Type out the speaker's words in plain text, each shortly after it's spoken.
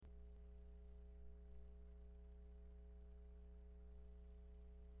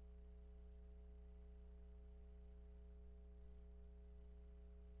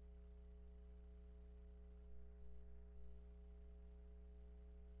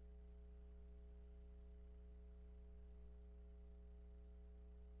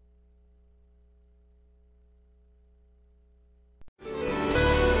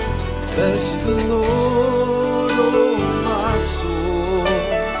Bless the Lord, oh my soul,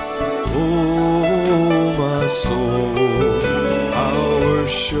 oh my soul. I'll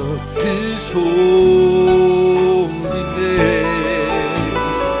worship His holy name.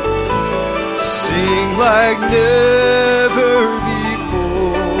 Sing like never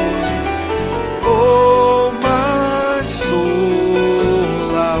before, oh my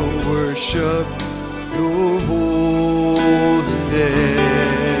soul. I'll worship Your holy name.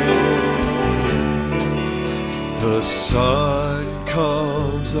 The sun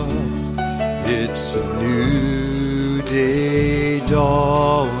comes up, it's a new day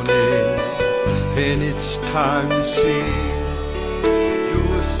dawning, and it's time to sing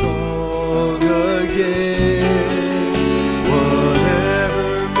Your song again.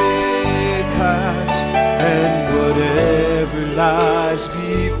 Whatever may pass and whatever lies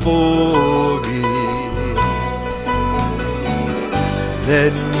before me,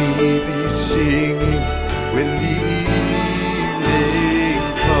 let me be singing when the evening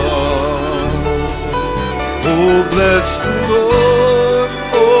comes. Oh, bless the Lord,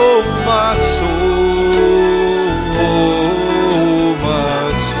 oh my soul, oh my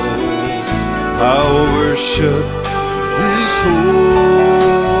soul. I'll worship His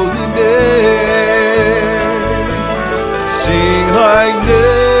holy name. Sing like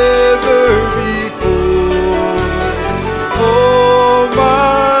never before, oh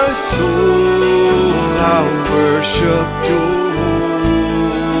my soul. I'll worship Your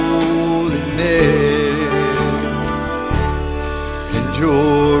holy name. And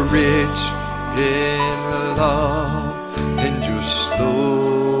You're rich in love, and You're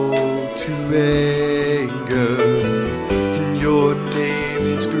slow to anger, and Your name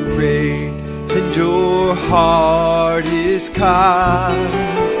is great, and Your heart is kind.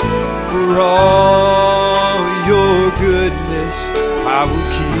 For all Your goodness I will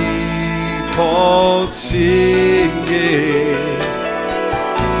keep on singing.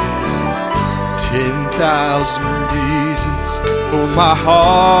 10,000 reasons for my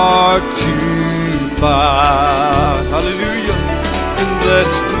heart to find. Hallelujah. And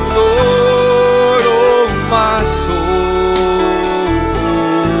bless the Lord, oh my soul,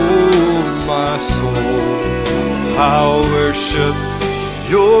 oh my soul. I'll worship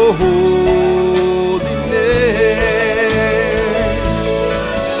Your holy name.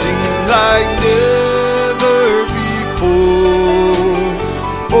 Sing like never before,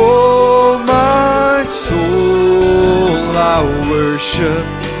 oh my soul. I'll worship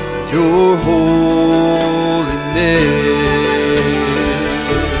Your holy name.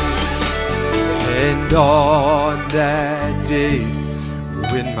 And on that day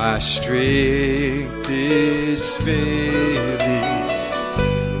when my strength is failing,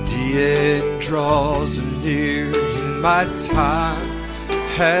 the end draws near and my time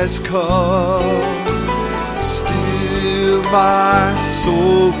has come, still my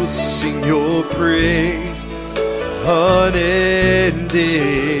soul will sing Your praise unending.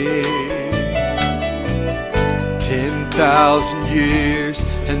 10,000 years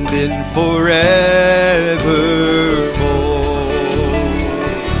and then forevermore.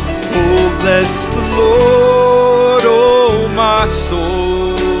 Oh, bless the Lord, oh my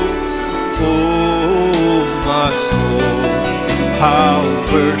soul, oh my soul. I'll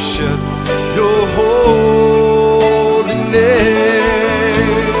worship Your holy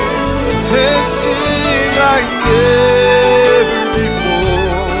name and sing like never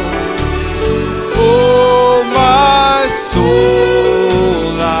before. Oh my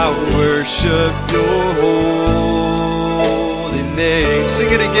soul, I worship Your holy name. Sing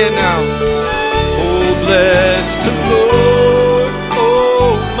it again now. Oh, bless the Lord,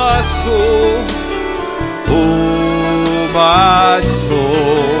 oh my soul, oh my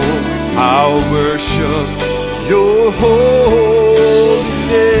soul. I'll worship Your holy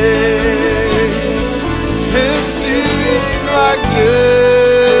name and sing like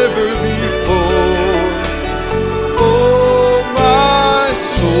never before. Oh my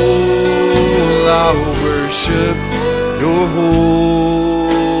soul, I'll worship Your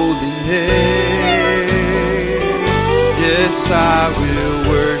holy name. Yes, I will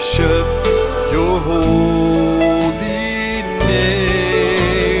worship Your holy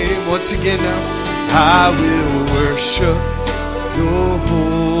name. Once again now, I will worship Your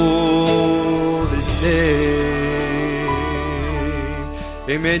holy name.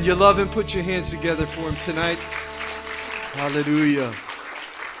 Amen. You love Him? Put your hands together for Him tonight. Hallelujah.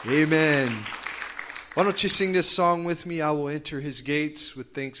 Amen. Why don't you sing this song with me? I will enter His gates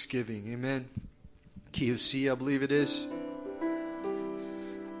with thanksgiving. Amen. Key of C, I believe it is.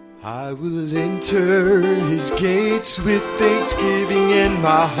 I will enter his gates with thanksgiving in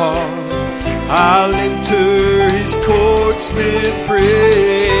my heart. I'll enter his courts with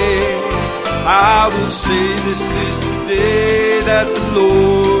praise. I will say this is the day that the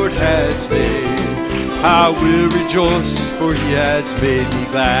Lord has made. I will rejoice, for he has made me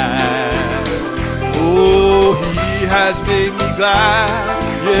glad. Oh, he has made me glad.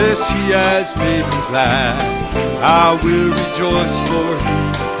 Yes, he has made me glad. I will rejoice, for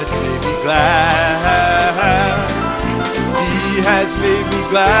he has made me glad. He has made me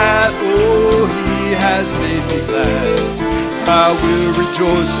glad. Oh, he has made me glad. I will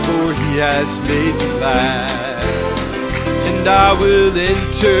rejoice, for he has made me glad. And I will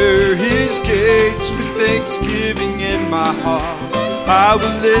enter his gates with thanksgiving in my heart. I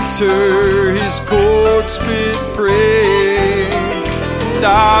will enter his courts with praise. And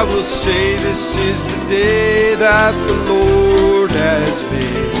I will say this is the day that the Lord has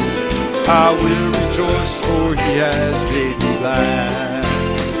made. I will rejoice, for he has made me glad.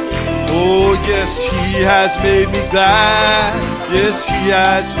 Oh yes, he has made me glad. Yes, he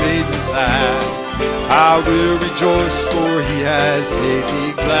has made me glad. I will rejoice, for he has made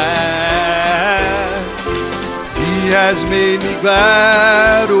me glad. He has made me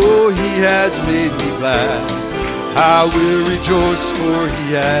glad. Oh, he has made me glad. I will rejoice, for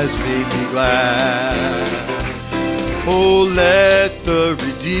he has made me glad. Oh, let the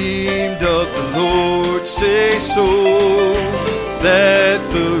redeemed of the Lord say so. Let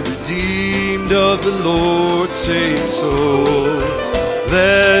the redeemed of the Lord say so.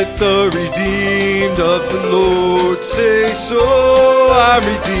 Let the redeemed of the Lord say so. I'm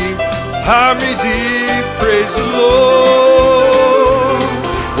redeemed, praise the Lord.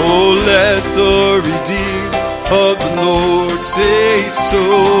 Oh, let the redeemed of the Lord say so.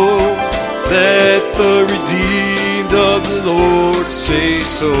 Let the redeemed of the Lord say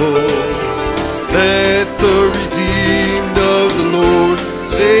so. Let the redeemed of the Lord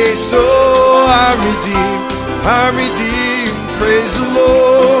say so. I'm redeemed, praise the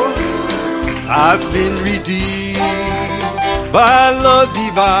Lord. I've been redeemed by love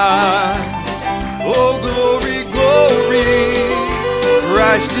divine. Oh, glory, glory,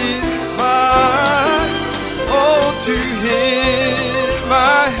 Christ is mine. Oh, to him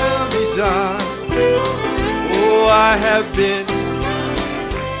my help resign. Oh,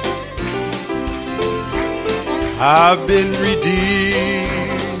 I've been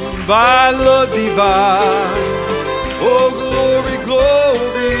redeemed by love divine. Oh, glory,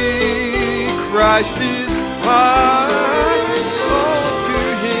 glory, Christ is mine. Oh, to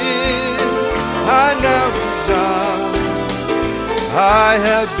him I now resign. I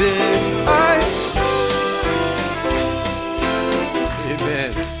have been,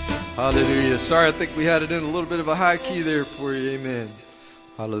 Amen. Hallelujah. Sorry, I think we had it in a little bit of a high key there for you. Amen.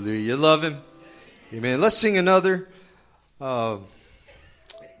 Hallelujah. You love him? Amen. Let's sing another.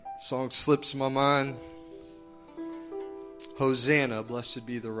 Song slips my mind. Hosanna, blessed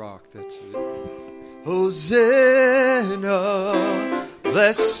be the rock. That's it. Hosanna,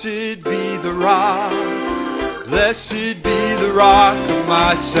 blessed be the rock. Blessed be the rock of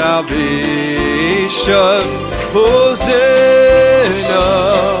my salvation. Hosanna,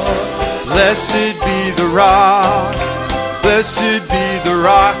 blessed be the rock. Blessed be the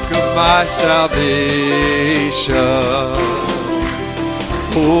rock of my salvation.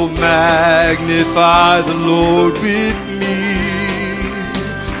 Oh, magnify the Lord with me,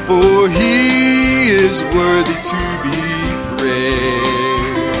 for he is worthy to be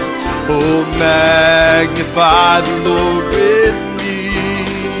praised. Oh, magnify the Lord with me,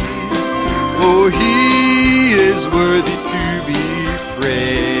 for he is worthy to be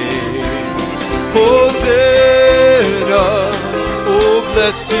praised. Hosanna, oh,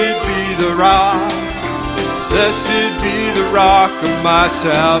 blessed be the rock. Blessed be the rock of my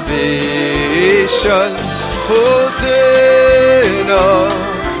salvation. Hosanna,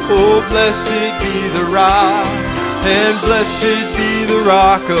 oh, blessed be the rock, and blessed be the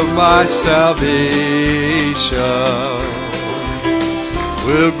rock of my salvation.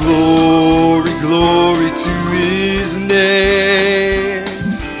 Well, glory, glory to his name.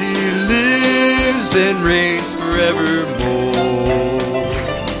 He lives and reigns forevermore.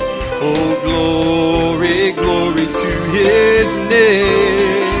 Oh, glory, glory to his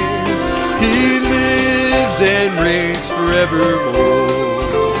name. He lives and reigns forevermore.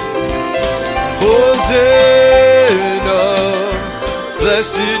 Hosanna,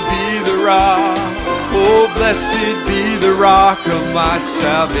 blessed be the rock. Oh, blessed be the rock of my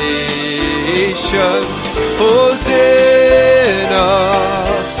salvation. Hosanna,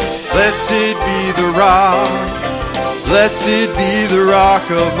 blessed be the rock. Blessed be the rock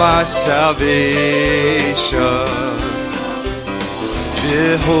of my salvation.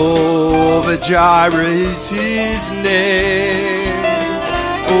 Jehovah Jireh is his name,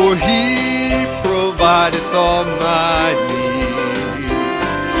 for he provideth all my needs.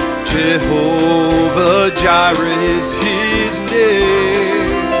 Jehovah Jireh is his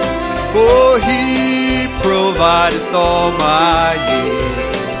name, for he provideth all my needs.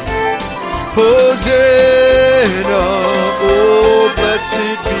 Hosanna, oh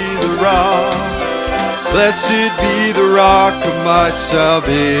blessed be the rock. Blessed be the rock of my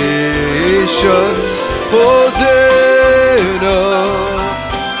salvation. Hosanna,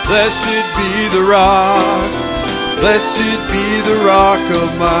 blessed be the rock. Blessed be the rock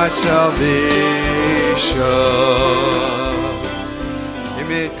of my salvation.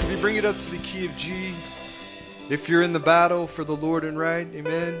 Amen. Can we bring it up to the key of G? If you're in the battle for the Lord and right,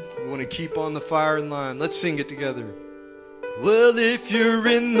 amen, we want to keep on the firing line. Let's sing it together. Well, if you're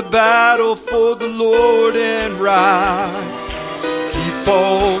in the battle for the Lord and right, keep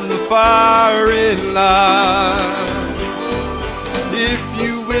on the firing line. If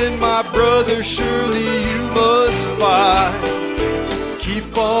you win, my brother, surely you must fight.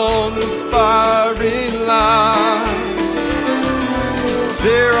 Keep on the firing line.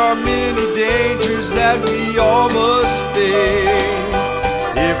 There are many dangers that we all must face.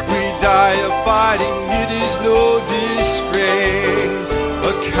 If we die of fighting, it is no disgrace.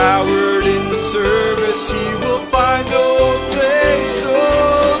 A coward in the service, he will find no place. So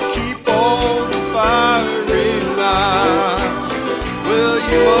keep on the firing line. Well,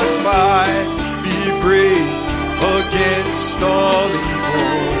 you must fight, be brave against all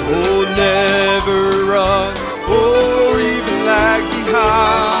evil. Oh, never run or even lag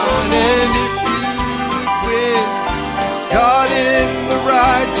behind. And if you win, God in the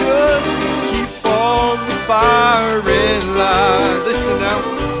righteous, keep on the firing line. Listen now.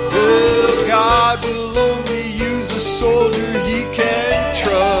 Well, God will only use a soldier he can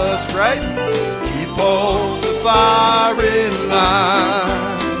trust, right? Keep on the firing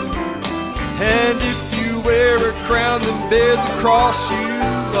line. And if you wear a crown, then bear the cross you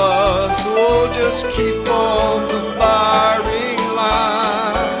love. So just keep on the firing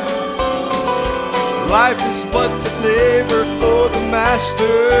line. Life is but to labor for the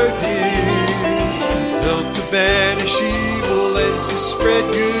master dear. Help to banish evil and to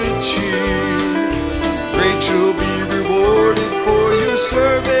spread good cheer. Great you'll be rewarded for your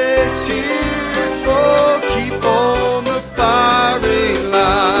service here. Oh, keep on the firing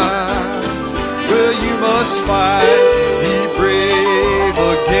line. Well, you must fight, be brave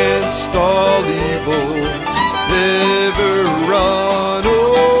against all evil. Never run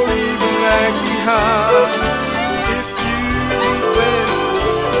or even lag behind. If you win,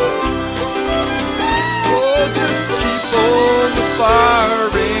 oh, just keep on the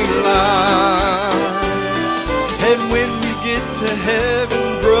firing line. And when we get to heaven,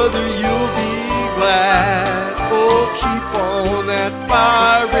 brother, you'll be glad. Oh, keep on that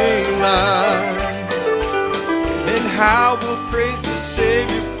firing line. And how we'll praise the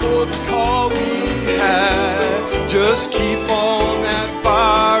Savior for the call we had. Just keep on that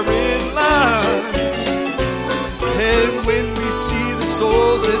firing line. And when we see the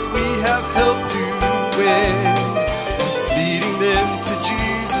souls that we have helped to win, leading them to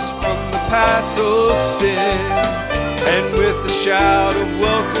Jesus from the paths of sin, and with a shout of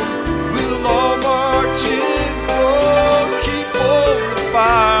welcome, we'll all march in. Oh, keep on the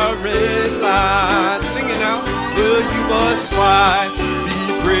firing line. Sing it now. Well, you must fight, be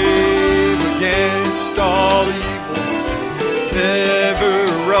brave against all evil. Never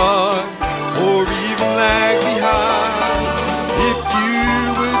run or even lag behind. If you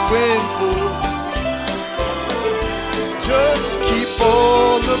would win for, just keep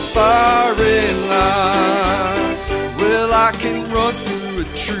on the firing line. Well, I can run through a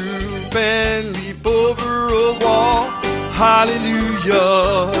troop and leap over a wall.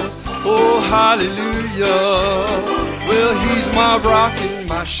 Hallelujah, oh hallelujah. Well, he's my rock and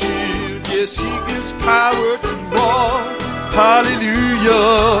my shield. Yes, he gives power to all.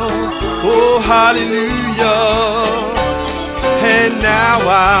 Hallelujah, oh hallelujah. And now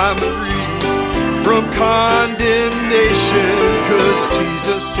I'm free from condemnation, 'cause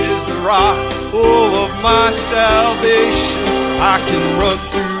Jesus is the rock, oh, of my salvation. I can run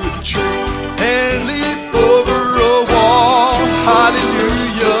through a tree and leap over a wall.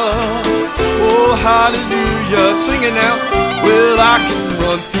 Hallelujah, oh hallelujah. Sing it now. Well, I can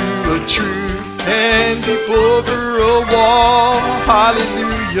run through a tree and leap over a wall.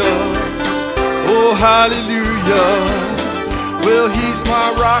 Hallelujah, oh hallelujah. Well, he's my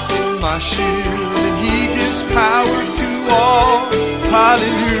rock and my shield, and He gives power to all.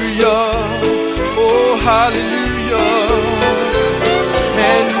 Hallelujah, oh hallelujah.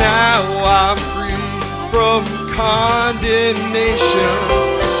 And now I'm free from condemnation.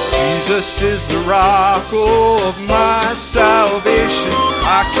 Jesus is the rock, oh, of my salvation.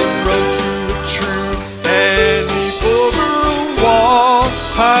 I can run through a troop and leap over a wall.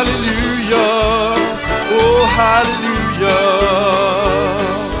 Hallelujah, oh hallelujah.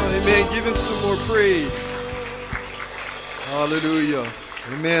 Amen. Give Him some more praise. Hallelujah.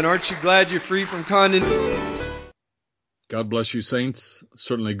 Amen. Aren't you glad you're free from condemnation? God bless you, saints.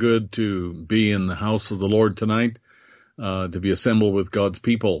 Certainly good to be in the house of the Lord tonight, to be assembled with God's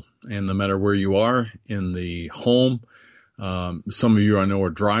people. And no matter where you are, in the home, some of you I know are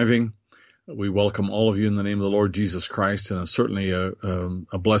driving. We welcome all of you in the name of the Lord Jesus Christ, and it's certainly a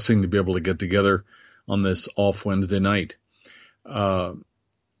blessing to be able to get together on this off Wednesday night.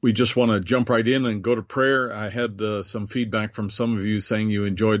 We just want to jump right in and go to prayer. I had some feedback from some of you saying you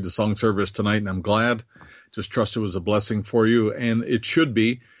enjoyed the song service tonight, and I'm glad. Just trust it was a blessing for you, and it should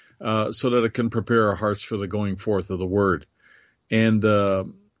be, so that it can prepare our hearts for the going forth of the Word. And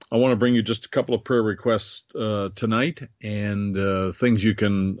I want to bring you just a couple of prayer requests tonight, and things you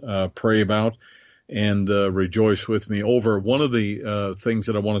can pray about and rejoice with me over. One of the things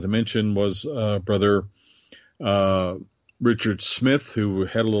that I wanted to mention was Brother Richard Smith, who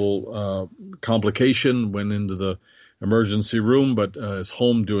had a little complication, went into the emergency room, but is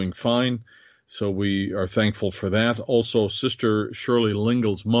home doing fine. So we are thankful for that. Also, Sister Shirley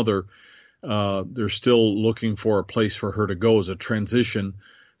Lingle's mother, they're still looking for a place for her to go as a transition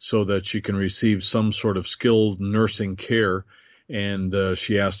so that she can receive some sort of skilled nursing care. And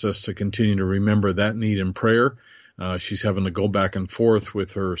she asked us to continue to remember that need in prayer. She's having to go back and forth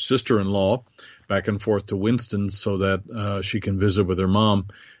with her sister-in-law, back and forth to Winston so that she can visit with her mom.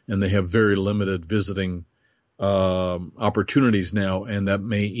 And they have very limited visiting opportunities now, and that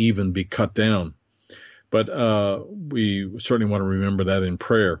may even be cut down. But we certainly want to remember that in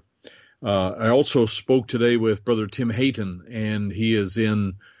prayer. I also spoke today with Brother Tim Hayton, and he is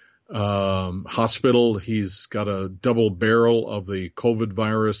in hospital. He's got a double barrel of the COVID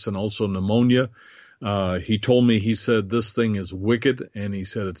virus and also pneumonia. He told me, he said, this thing is wicked, and he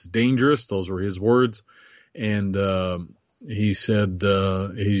said it's dangerous. Those were his words. And he said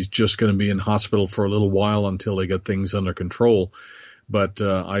he's just going to be in hospital for a little while until they get things under control. But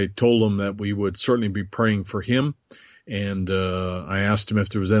I told him that we would certainly be praying for him. And I asked him if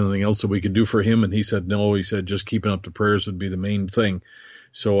there was anything else that we could do for him. And he said no. He said just keeping up the prayers would be the main thing.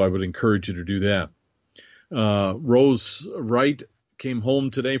 So I would encourage you to do that. Rose Wright came home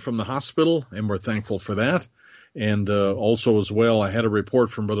today from the hospital, and we're thankful for that. And also as well, I had a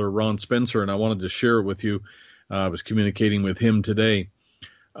report from Brother Ron Spencer, and I wanted to share it with you. I was communicating with him today.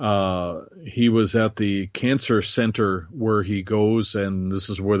 He was at the cancer center where he goes, and this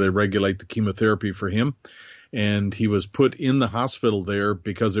is where they regulate the chemotherapy for him. And he was put in the hospital there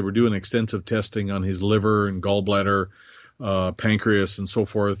because they were doing extensive testing on his liver and gallbladder, pancreas, and so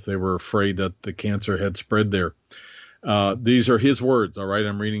forth. They were afraid that the cancer had spread there. These are his words, all right?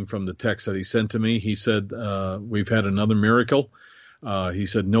 I'm reading from the text that he sent to me. He said, we've had another miracle. He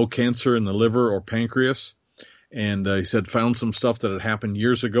said, no cancer in the liver or pancreas. And he said, found some stuff that had happened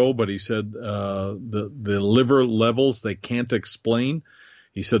years ago, but he said the liver levels they can't explain.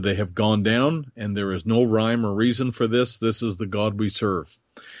 He said they have gone down, and there is no rhyme or reason for this. This is the God we serve.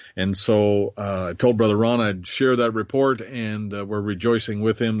 And so I told Brother Ron I'd share that report, and we're rejoicing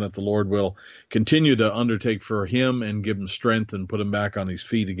with him that the Lord will continue to undertake for him and give him strength and put him back on his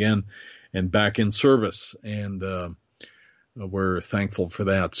feet again and back in service. And we're thankful for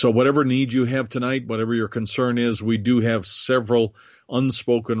that. So whatever need you have tonight, whatever your concern is, we do have several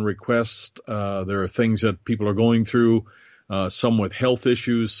unspoken requests. There are things that people are going through, some with health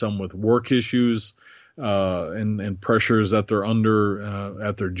issues, some with work issues, and pressures that they're under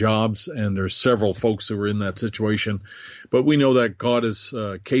at their jobs. And there's several folks who are in that situation. But we know that God is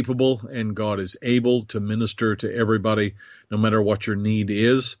capable and God is able to minister to everybody, no matter what your need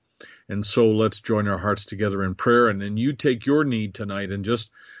is. And so let's join our hearts together in prayer. And then you take your need tonight and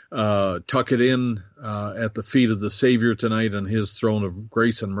just tuck it in at the feet of the Savior tonight on his throne of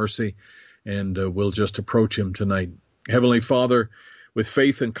grace and mercy. And we'll just approach him tonight. Heavenly Father, with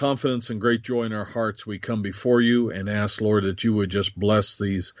faith and confidence and great joy in our hearts, we come before you and ask, Lord, that you would just bless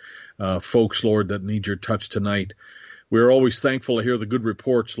these folks, Lord, that need your touch tonight. We're always thankful to hear the good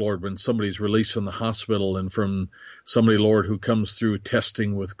reports, Lord, when somebody's released from the hospital and from somebody, Lord, who comes through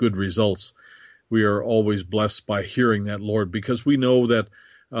testing with good results. We are always blessed by hearing that, Lord, because we know that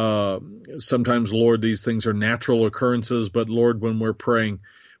sometimes, Lord, these things are natural occurrences, but, Lord, when we're praying,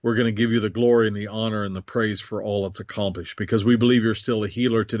 we're going to give you the glory and the honor and the praise for all it's accomplished, because we believe you're still a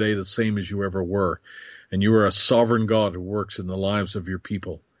healer today, the same as you ever were. And you are a sovereign God who works in the lives of your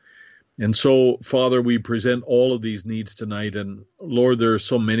people. And so, Father, we present all of these needs tonight. And Lord, there are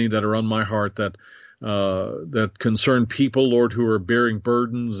so many that are on my heart that concern people, Lord, who are bearing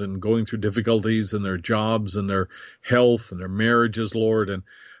burdens and going through difficulties in their jobs and their health and their marriages, Lord. And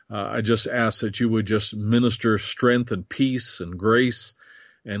I just ask that you would just minister strength and peace and grace.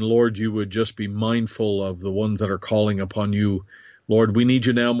 And Lord, you would just be mindful of the ones that are calling upon you. Lord, we need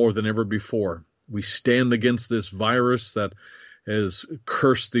you now more than ever before. We stand against this virus that has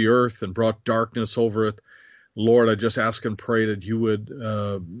cursed the earth and brought darkness over it. Lord, I just ask and pray that you would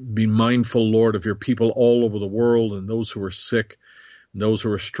be mindful, Lord, of your people all over the world, and those who are sick, and those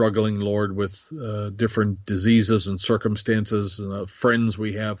who are struggling, Lord, with different diseases and circumstances, friends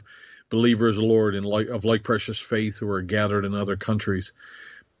we have, believers, Lord, of like precious faith who are gathered in other countries.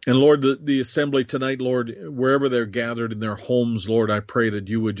 And Lord, the assembly tonight, Lord, wherever they're gathered in their homes, Lord, I pray that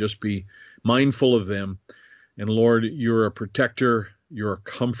you would just be mindful of them. And Lord, you're a protector, you're a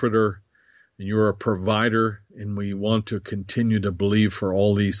comforter, and you're a provider, and we want to continue to believe for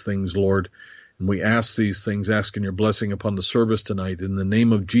all these things, Lord. And we ask these things, asking your blessing upon the service tonight. In the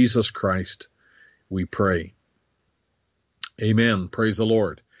name of Jesus Christ, we pray. Amen. Praise the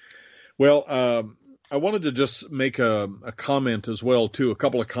Lord. Well, I wanted to just make a comment as well, too, a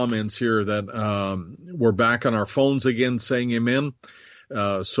couple of comments here that we're back on our phones again saying amen.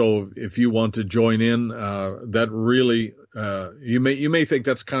 So if you want to join in, that really, you may think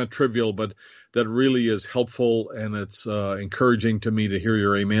that's kind of trivial, but that really is helpful, and it's encouraging to me to hear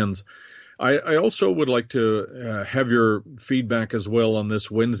your amens. I also would like to have your feedback as well on this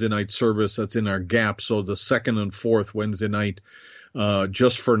Wednesday night service that's in our gap. So the second and fourth Wednesday night,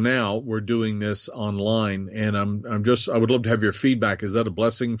 just for now, we're doing this online, and I would love to have your feedback. Is that a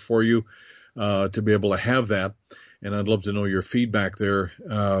blessing for you to be able to have that? And I'd love to know your feedback there,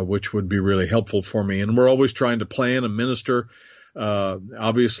 which would be really helpful for me. And we're always trying to plan and minister.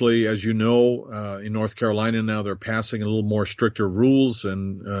 Obviously, as you know, in North Carolina now, they're passing a little more stricter rules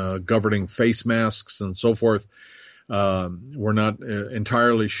and governing face masks and so forth. We're not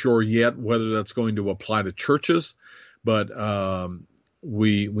entirely sure yet whether that's going to apply to churches, but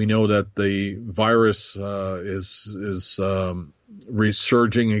we know that the virus is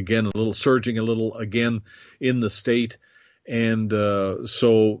surging a little again in the state. And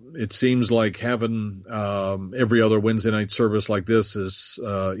so it seems like having every other Wednesday night service like this is,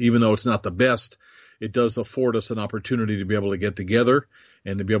 even though it's not the best, it does afford us an opportunity to be able to get together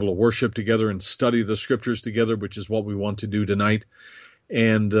and to be able to worship together and study the scriptures together, which is what we want to do tonight.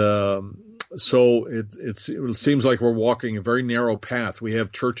 And so it seems like we're walking a very narrow path. We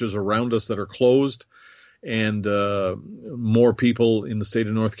have churches around us that are closed, and more people in the state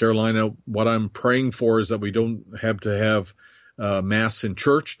of North Carolina. What I'm praying for is that we don't have to have mass in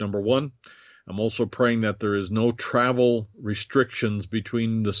church, number one. I'm also praying that there is no travel restrictions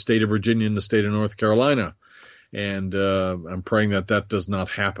between the state of Virginia and the state of North Carolina. And I'm praying that that does not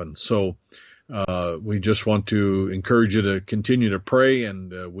happen. So we just want to encourage you to continue to pray.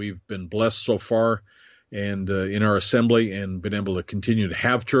 And we've been blessed so far and in our assembly and been able to continue to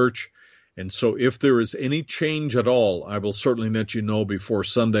have church. And so if there is any change at all, I will certainly let you know before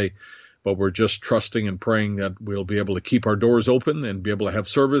Sunday. But we're just trusting and praying that we'll be able to keep our doors open and be able to have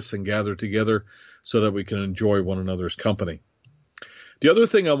service and gather together so that we can enjoy one another's company. The other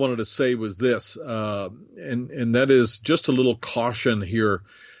thing I wanted to say was this, and that is just a little caution here.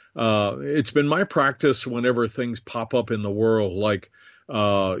 It's been my practice whenever things pop up in the world, like,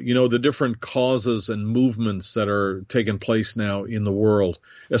 the different causes and movements that are taking place now in the world,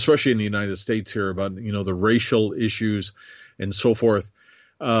 especially in the United States here about, the racial issues and so forth.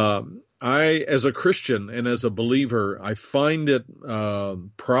 I, as a Christian and as a believer, I find it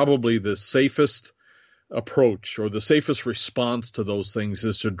probably the safest approach or the safest response to those things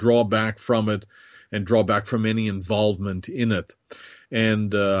is to draw back from it and draw back from any involvement in it.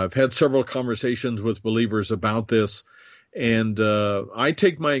 And I've had several conversations with believers about this. And I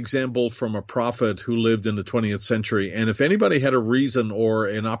take my example from a prophet who lived in the 20th century. And if anybody had a reason or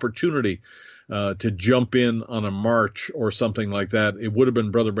an opportunity to jump in on a march or something like that, it would have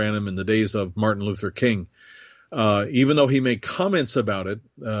been Brother Branham in the days of Martin Luther King. Even though he made comments about it,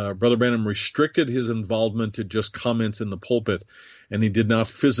 Brother Branham restricted his involvement to just comments in the pulpit, and he did not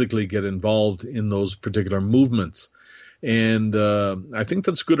physically get involved in those particular movements. And I think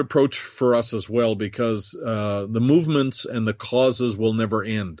that's a good approach for us as well, because the movements and the causes will never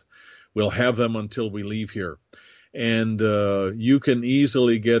end. We'll have them until we leave here. And you can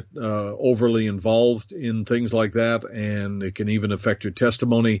easily get overly involved in things like that, and it can even affect your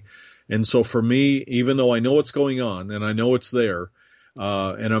testimony. And so for me, even though I know what's going on and I know it's there,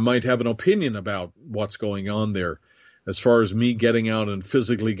 and I might have an opinion about what's going on there, as far as me getting out and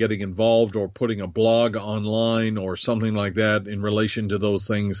physically getting involved or putting a blog online or something like that in relation to those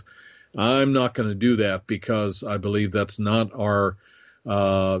things, I'm not going to do that, because I believe that's not our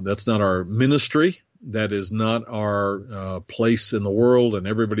ministry. That is not our place in the world, and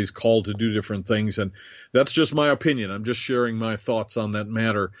everybody's called to do different things. And that's just my opinion. I'm just sharing my thoughts on that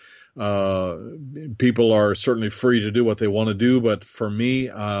matter. People are certainly free to do what they want to do, but for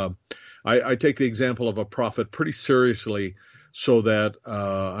me, I take the example of a prophet pretty seriously, so that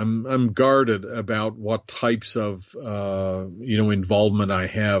I'm guarded about what types of involvement I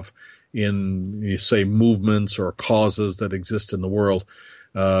have in, you say, movements or causes that exist in the world.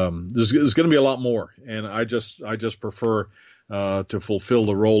 There's going to be a lot more, and I just prefer to fulfill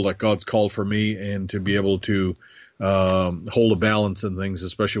the role that God's called for me, and to be able to hold a balance in things,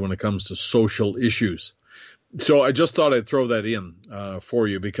 especially when it comes to social issues. So I just thought I'd throw that in for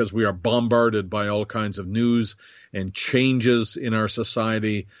you, because we are bombarded by all kinds of news and changes in our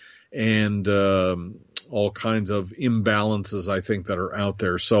society, and all kinds of imbalances, I think, that are out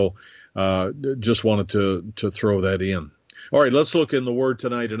there. So just wanted to throw that in. All right, let's look in the Word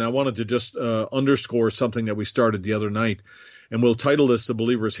tonight, and I wanted to just underscore something that we started the other night, and we'll title this The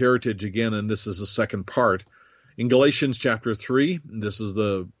Believer's Heritage again, and this is the second part. In Galatians chapter 3, this is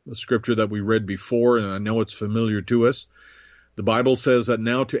the scripture that we read before, and I know it's familiar to us. The Bible says that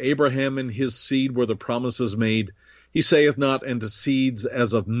now to Abraham and his seed were the promises made. He saith not, and to seeds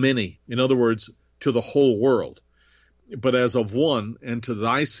as of many, in other words, to the whole world, but as of one, and to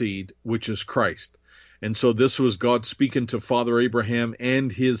thy seed, which is Christ. And so this was God speaking to Father Abraham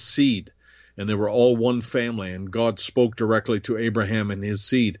and his seed, and they were all one family, and God spoke directly to Abraham and his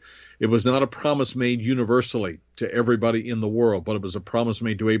seed. It was not a promise made universally to everybody in the world, but it was a promise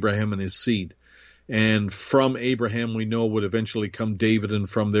made to Abraham and his seed. And from Abraham, we know, would eventually come David, and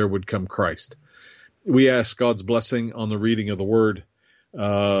from there would come Christ. We ask God's blessing on the reading of the Word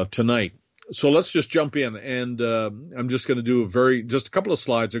tonight. So let's just jump in, and I'm just going to do just a couple of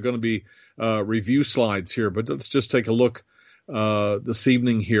slides. They're going to be review slides here, but let's just take a look this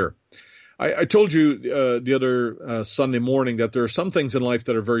evening here. I told you the other Sunday morning that there are some things in life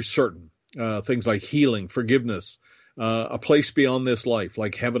that are very certain, things like healing, forgiveness, a place beyond this life,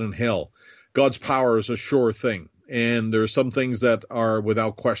 like heaven and hell. God's power is a sure thing, and there are some things that are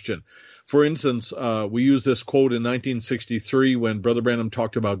without question. For instance, we used this quote in 1963 when Brother Branham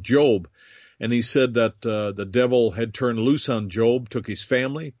talked about Job, and he said that the devil had turned loose on Job, took his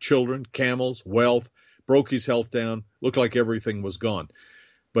family, children, camels, wealth, broke his health down, looked like everything was gone.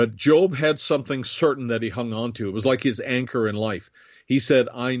 But Job had something certain that he hung on to. It was like his anchor in life. He said,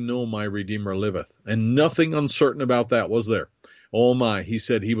 I know my Redeemer liveth. And nothing uncertain about that, was there? Oh my, he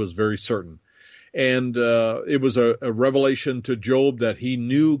said he was very certain. And it was a revelation to Job that he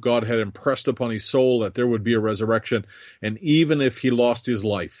knew God had impressed upon his soul that there would be a resurrection. And even if he lost his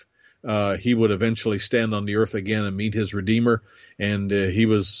life, he would eventually stand on the earth again and meet his Redeemer. And he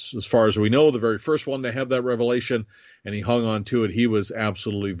was, as far as we know, the very first one to have that revelation, and he hung on to it. He was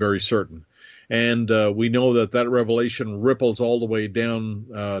absolutely very certain. And we know that revelation ripples all the way down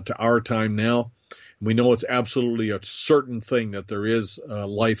to our time now. We know it's absolutely a certain thing that there is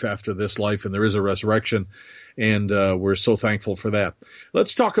life after this life, and there is a resurrection, and we're so thankful for that.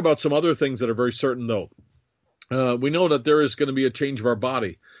 Let's talk about some other things that are very certain, though. We know that there is going to be a change of our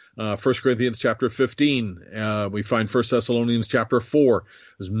body. 1 Corinthians chapter 15, we find 1 Thessalonians chapter 4.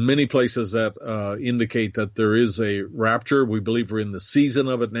 There's many places that indicate that there is a rapture. We believe we're in the season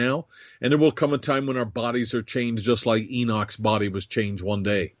of it now, and there will come a time when our bodies are changed, just like Enoch's body was changed one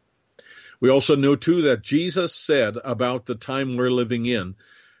day. We also know, too, that Jesus said about the time we're living in,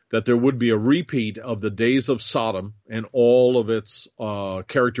 that there would be a repeat of the days of Sodom and all of its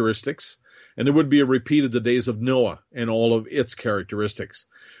characteristics, and there would be a repeat of the days of Noah and all of its characteristics.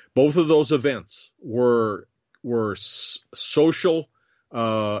 Both of those events were social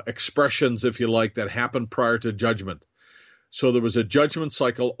expressions, if you like, that happened prior to judgment. So there was a judgment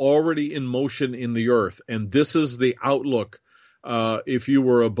cycle already in motion in the earth, and this is the outlook if you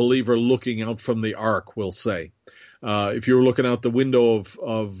were a believer looking out from the ark, we'll say. If you were looking out the window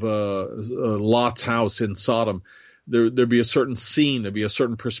of Lot's house in Sodom, there'd be a certain scene, there'd be a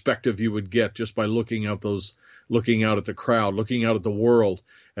certain perspective you would get just by looking out at the crowd, looking out at the world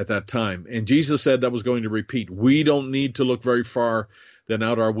at that time. And Jesus said that was going to repeat. We don't need to look very far than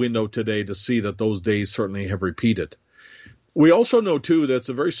out our window today to see that those days certainly have repeated. We also know, too, that it's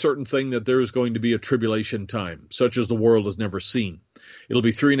a very certain thing that there is going to be a tribulation time, such as the world has never seen. It'll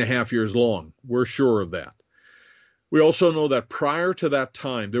be 3.5 years long. We're sure of that. We also know that prior to that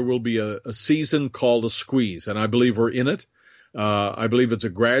time, there will be a season called a squeeze, and I believe we're in it. I believe it's a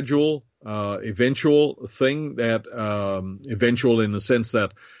gradual, eventual thing, that eventual in the sense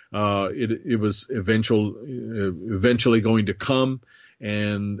that it was eventually going to come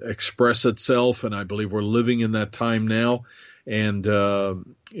and express itself, and I believe we're living in that time now. And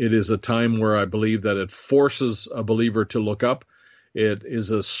it is a time where I believe that it forces a believer to look up. It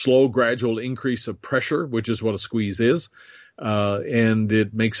is a slow, gradual increase of pressure, which is what a squeeze is. And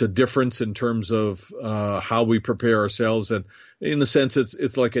it makes a difference in terms of how we prepare ourselves. And in the sense,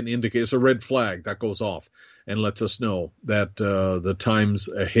 it's like an indicator, it's a red flag that goes off and lets us know that the times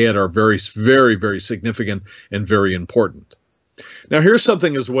ahead are very, very, very significant and very important. Now, here's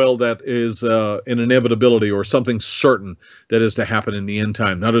something as well that is an inevitability, or something certain that is to happen in the end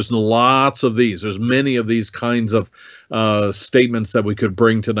time. Now, there's lots of these. There's many of these kinds of statements that we could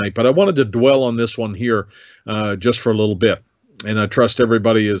bring tonight, but I wanted to dwell on this one here just for a little bit, and I trust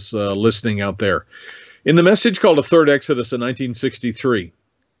everybody is listening out there. In the message called The Third Exodus in 1963,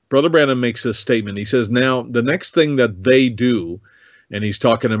 Brother Branham makes this statement. He says, now, the next thing that they do, and he's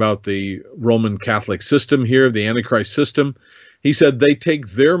talking about the Roman Catholic system here, the Antichrist system. He said they take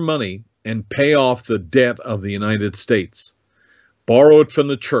their money and pay off the debt of the United States. Borrow it from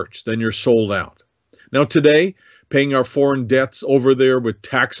the church, then you're sold out. Now today, paying our foreign debts over there with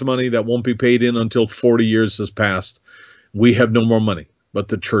tax money that won't be paid in until 40 years has passed, we have no more money, but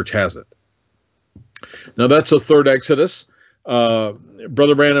the church has it. Now that's the third Exodus.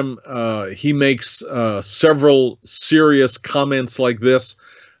 Brother Branham, he makes several serious comments like this.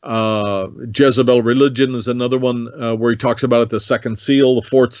 Jezebel religion is another one where he talks about it, the second seal, the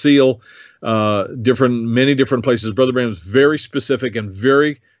fourth seal, many different places. Brother Branham is very specific and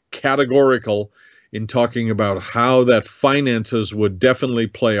very categorical in talking about how that finances would definitely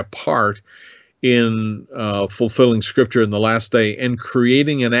play a part in fulfilling Scripture in the last day and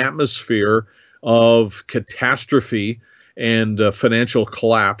creating an atmosphere of catastrophe and financial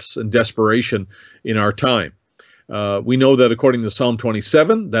collapse and desperation in our time. We know that according to Psalm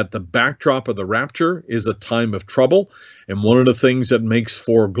 27, that the backdrop of the rapture is a time of trouble. And one of the things that makes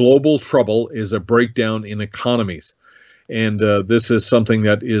for global trouble is a breakdown in economies. And this is something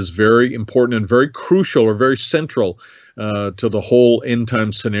that is very important and very crucial, or very central to the whole end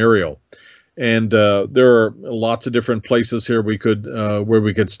time scenario. And there are lots of different places here where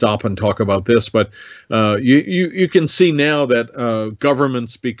we could stop and talk about this. But you can see now that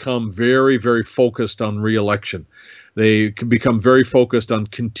governments become very, very focused on re-election. They can become very focused on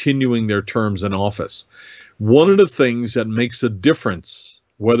continuing their terms in office. One of the things that makes a difference,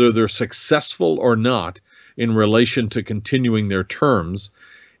 whether they're successful or not, in relation to continuing their terms,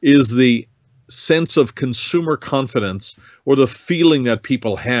 is the sense of consumer confidence, or the feeling that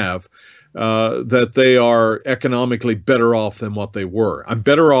people have that they are economically better off than what they were. I'm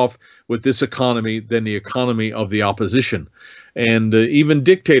better off with this economy than the economy of the opposition. And even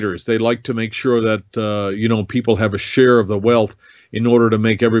dictators, they like to make sure that, people have a share of the wealth in order to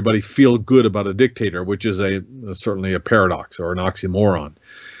make everybody feel good about a dictator, which is certainly a paradox or an oxymoron.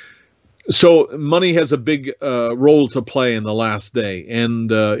 So money has a big role to play in the last day.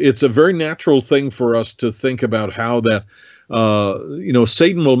 And it's a very natural thing for us to think about how that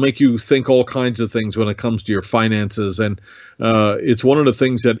Satan will make you think all kinds of things when it comes to your finances. And it's one of the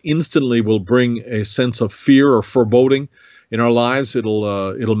things that instantly will bring a sense of fear or foreboding in our lives.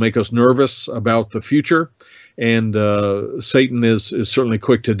 It'll make us nervous about the future. And Satan is certainly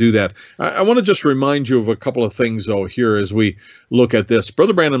quick to do that. I want to just remind you of a couple of things, though, here as we look at this.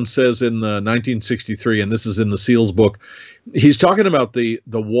 Brother Branham says in 1963, and this is in the Seals book, he's talking about the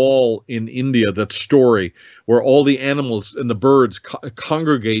wall in India, that story where all the animals and the birds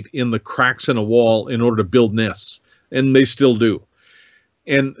congregate in the cracks in a wall in order to build nests, and they still do.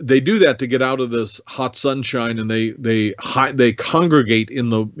 And they do that to get out of this hot sunshine, and they congregate in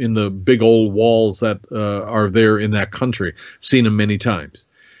the big old walls that are there in that country. I've seen them many times.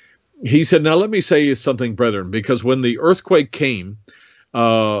 He said, now let me say you something, brethren, because when the earthquake came,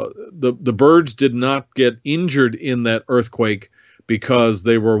 the birds did not get injured in that earthquake because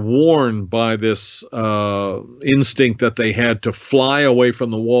they were warned by this instinct that they had to fly away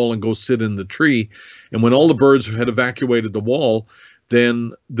from the wall and go sit in the tree. And when all the birds had evacuated the wall,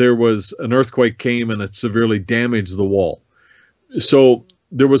 then there was an earthquake came and it severely damaged the wall. So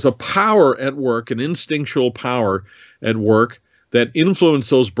there was a power at work, an instinctual power at work that influenced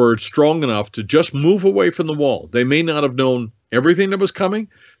those birds strong enough to just move away from the wall. They may not have known everything that was coming.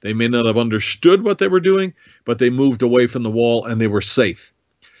 They may not have understood what they were doing, but they moved away from the wall and they were safe.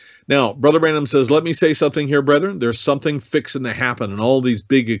 Now, Brother Branham says, let me say something here, brethren. There's something fixing to happen, and all these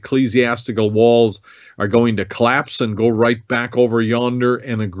big ecclesiastical walls are going to collapse and go right back over yonder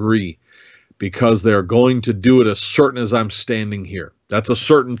and agree, because they're going to do it as certain as I'm standing here. That's a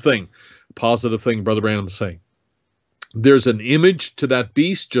certain thing, positive thing Brother Branham's saying. There's an image to that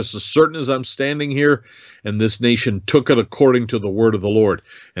beast just as certain as I'm standing here, and this nation took it according to the word of the Lord.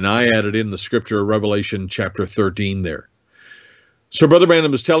 And I added in the scripture of Revelation chapter 13 there. So Brother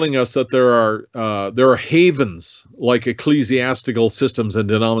Branham is telling us that there are havens like ecclesiastical systems and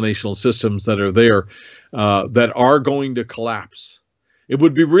denominational systems that are there that are going to collapse. It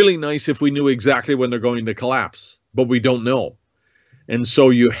would be really nice if we knew exactly when they're going to collapse, but we don't know. And so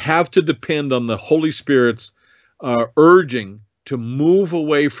you have to depend on the Holy Spirit's urging to move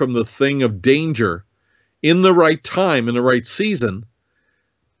away from the thing of danger in the right time, in the right season,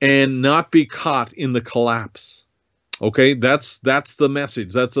 and not be caught in the collapse. Okay, that's the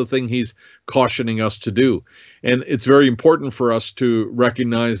message. That's the thing he's cautioning us to do. And it's very important for us to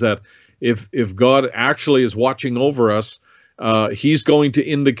recognize that if God actually is watching over us, he's going to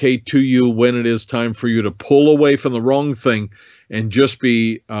indicate to you when it is time for you to pull away from the wrong thing and just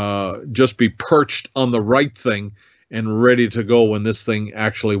be perched on the right thing and ready to go when this thing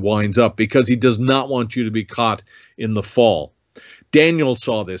actually winds up, because he does not want you to be caught in the fall. Daniel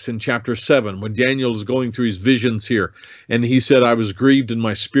saw this in chapter 7 when Daniel is going through his visions here. And he said, I was grieved in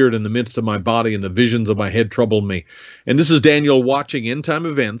my spirit in the midst of my body, and the visions of my head troubled me. And this is Daniel watching end time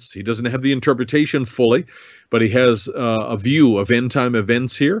events. He doesn't have the interpretation fully, but he has a view of end time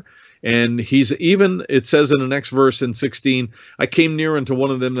events here. And he's even, it says in the next verse in 16, I came near unto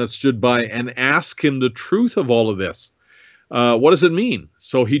one of them that stood by and asked him the truth of all of this. What does it mean?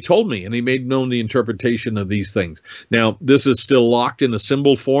 So he told me, and he made known the interpretation of these things. Now, this is still locked in a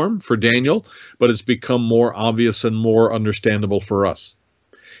symbol form for Daniel, but it's become more obvious and more understandable for us.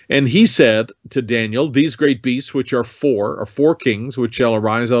 And he said to Daniel, these great beasts, which are four kings, which shall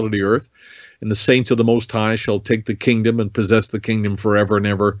arise out of the earth, and the saints of the Most High shall take the kingdom and possess the kingdom forever and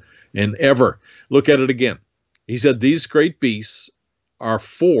ever and ever. Look at it again. He said, these great beasts are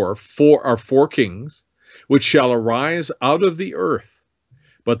four kings, which shall arise out of the earth,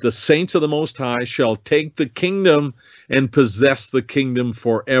 but the saints of the Most High shall take the kingdom and possess the kingdom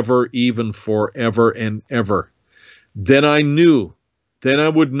forever, even forever and ever. Then I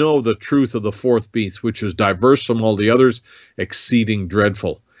would know the truth of the fourth beast, which is diverse from all the others, exceeding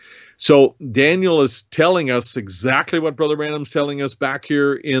dreadful. So Daniel is telling us exactly what Brother Branham's telling us back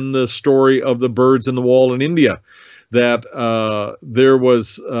here in the story of the birds in the wall in India, that there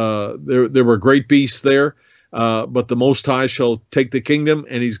were great beasts there, but the Most High shall take the kingdom,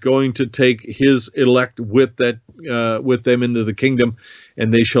 and he's going to take his elect with them into the kingdom,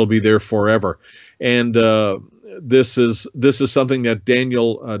 and they shall be there forever. And this is something that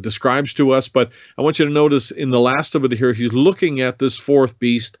Daniel describes to us. But I want you to notice in the last of it here, he's looking at this fourth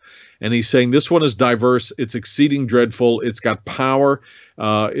beast, and he's saying this one is diverse, it's exceeding dreadful, it's got power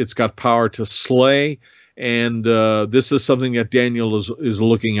to slay. And this is something that Daniel is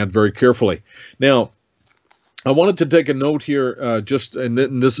looking at very carefully. Now, I wanted to take a note here,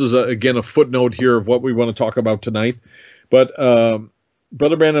 and this is, again, a footnote here of what we want to talk about tonight. But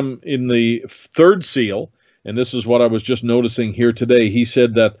Brother Branham, in the third seal, and this is what I was just noticing here today, he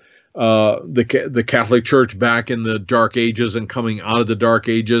said that the Catholic Church back in the Dark Ages and coming out of the Dark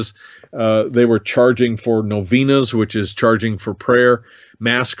Ages, they were charging for novenas, which is charging for prayer,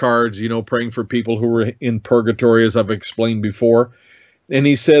 mass cards, praying for people who were in purgatory, as I've explained before. And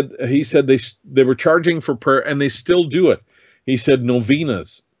he said they were charging for prayer, and they still do it. He said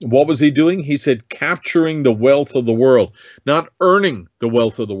novenas. What was he doing? He said capturing the wealth of the world, not earning the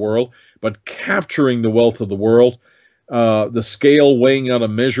wealth of the world, but capturing the wealth of the world. The scale weighing out a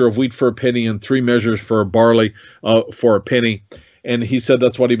measure of wheat for a penny and 3 measures for barley for a penny. And he said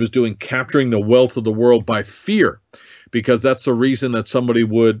that's what he was doing, capturing the wealth of the world by fear, because that's the reason that somebody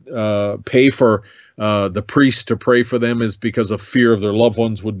would pay for the priest to pray for them, is because of fear of their loved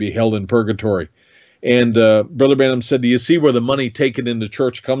ones would be held in purgatory. And Brother Branham said, do you see where the money taken into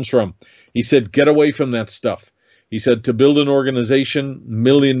church comes from? He said, get away from that stuff. He said, to build an organization, $1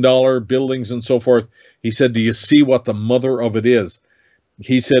 million buildings and so forth. He said, do you see what the mother of it is?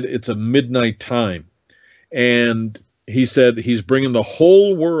 He said, it's a midnight time. And he said he's bringing the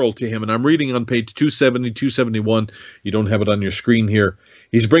whole world to him. And I'm reading on page 270, 271. You don't have it on your screen here.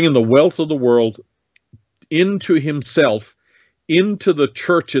 He's bringing the wealth of the world into himself, into the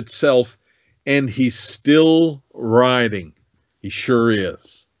church itself, and he's still riding. He sure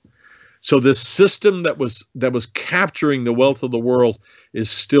is. So this system that was capturing the wealth of the world is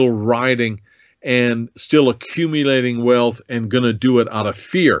still riding and still accumulating wealth and going to do it out of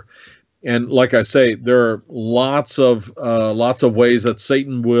fear. And like I say, there are lots of ways that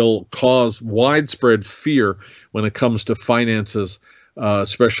Satan will cause widespread fear when it comes to finances,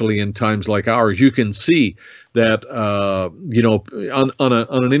 especially in times like ours. You can see that on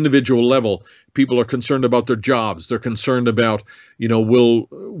an individual level, people are concerned about their jobs. They're concerned about, will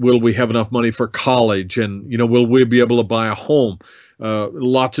we have enough money for college, and will we be able to buy a home?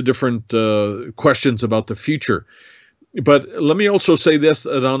 Lots of different questions about the future. But let me also say this,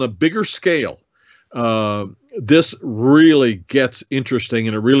 that on a bigger scale, this really gets interesting,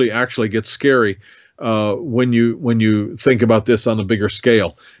 and it really actually gets scary when you think about this on a bigger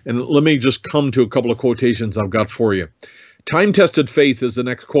scale. And let me just come to a couple of quotations I've got for you. Time-tested faith is the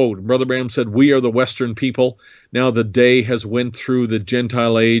next quote. Brother Branham said, "We are the Western people. Now the day has went through the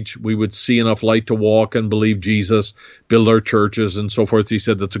Gentile age. We would see enough light to walk and believe Jesus, build our churches," and so forth. He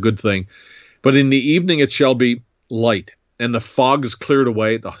said that's a good thing. "But in the evening it shall be light, and the fog is cleared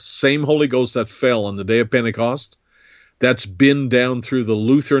away." The same Holy Ghost that fell on the day of Pentecost, that's been down through the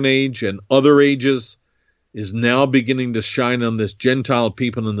Lutheran age and other ages, is now beginning to shine on this Gentile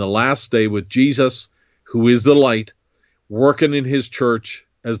people in the last day with Jesus, who is the light, working in his church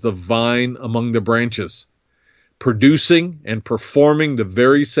as the vine among the branches, producing and performing the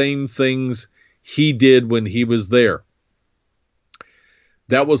very same things he did when he was there.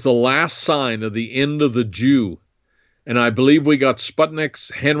 That was the last sign of the end of the Jew. And I believe we got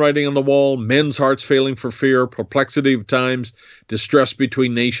Sputniks, handwriting on the wall, men's hearts failing for fear, perplexity of times, distress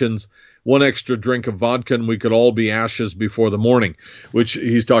between nations, one extra drink of vodka, and we could all be ashes before the morning, which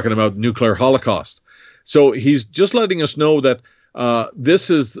he's talking about nuclear holocaust. So he's just letting us know that this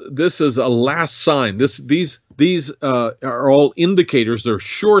is a last sign. These are all indicators. They're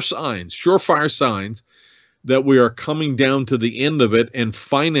sure signs, surefire signs that we are coming down to the end of it, and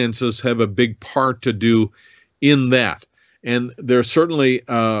finances have a big part to do in that. And there's certainly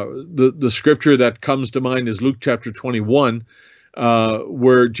the scripture that comes to mind is Luke chapter 21,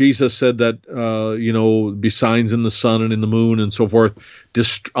 where Jesus said that, be signs in the sun and in the moon and so forth,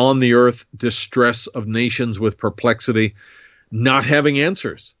 on the earth, distress of nations with perplexity, not having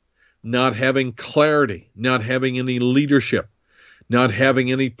answers, not having clarity, not having any leadership, not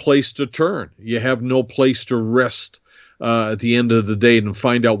having any place to turn. You have no place to rest at the end of the day and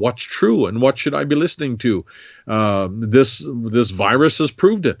find out what's true and what should I be listening to. This virus has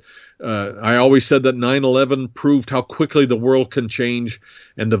proved it. I always said that 9/11 proved how quickly the world can change,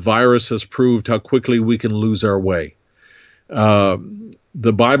 and the virus has proved how quickly we can lose our way.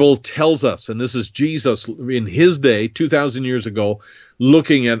 The Bible tells us, and this is Jesus in his day, 2,000 years ago,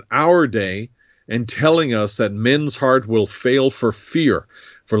 looking at our day and telling us that men's heart will fail for fear,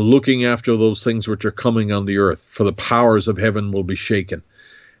 for looking after those things which are coming on the earth, for the powers of heaven will be shaken.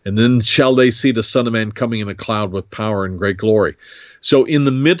 And then shall they see the Son of Man coming in a cloud with power and great glory. So in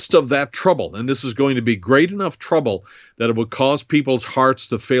the midst of that trouble, and this is going to be great enough trouble that it will cause people's hearts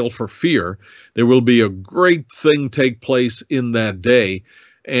to fail for fear, there will be a great thing take place in that day.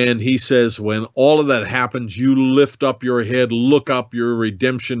 And he says, when all of that happens, you lift up your head, look up, your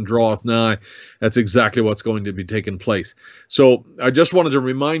redemption draweth nigh. That's exactly what's going to be taking place. So I just wanted to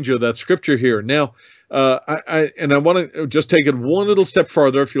remind you of that scripture here. Now, I want to just take it one little step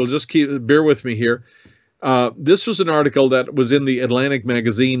further, if you'll just bear with me here. This was an article that was in the Atlantic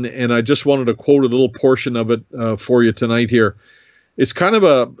magazine, and I just wanted to quote a little portion of it for you tonight here. It's kind of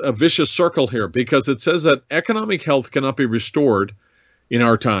a vicious circle here, because it says that economic health cannot be restored in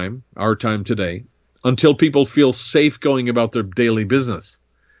our time today, until people feel safe going about their daily business.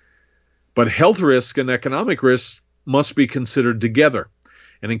 But health risk and economic risk must be considered together.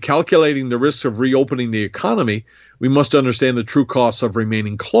 And in calculating the risks of reopening the economy, we must understand the true costs of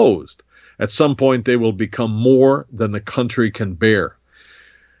remaining closed. At some point, they will become more than the country can bear.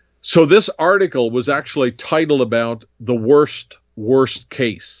 So this article was actually titled about the worst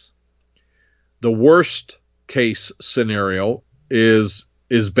case. The worst case scenario is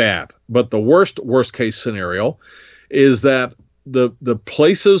bad, but the worst case scenario is that the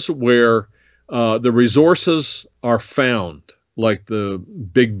places where the resources are found, like the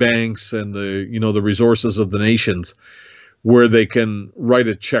big banks and the resources of the nations, where they can write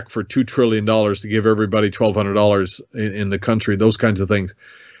a check for $2 trillion to give everybody $1,200 in the country, those kinds of things.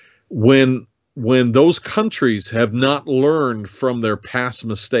 When those countries have not learned from their past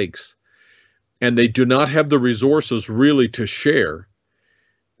mistakes, and they do not have the resources really to share,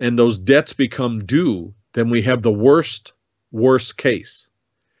 and those debts become due, then we have the worst case.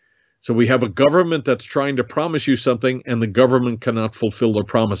 So we have a government that's trying to promise you something, and the government cannot fulfill their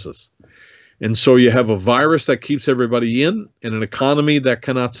promises. And so you have a virus that keeps everybody in and an economy that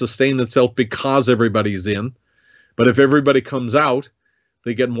cannot sustain itself because everybody's in. But if everybody comes out,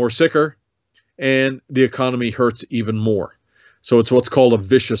 they get more sicker and the economy hurts even more. So it's what's called a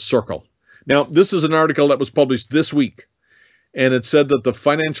vicious circle. Now, this is an article that was published this week, and it said that the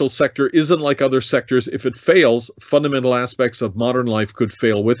financial sector isn't like other sectors. If it fails, fundamental aspects of modern life could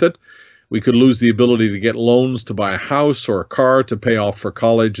fail with it. We could lose the ability to get loans to buy a house or a car, to pay off for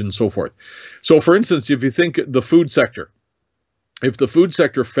college, and so forth. So, for instance, if you think the food sector, if the food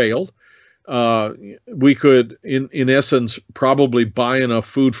sector failed, we could, in essence, probably buy enough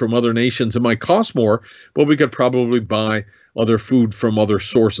food from other nations. It might cost more, but we could probably buy other food from other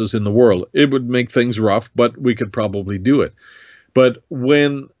sources in the world. It would make things rough, but we could probably do it. But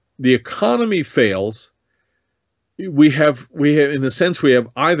when the economy fails, we have, in a sense, we have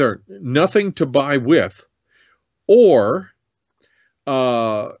either nothing to buy with, or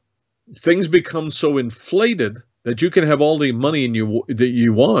things become so inflated that you can have all the money that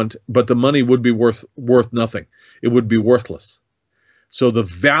you want, but the money would be worth nothing. It would be worthless. So the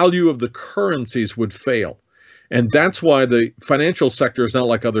value of the currencies would fail. And that's why the financial sector is not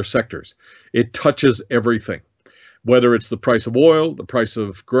like other sectors. It touches everything, whether it's the price of oil, the price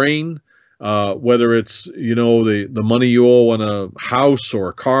of grain, whether it's, the money you owe on a house or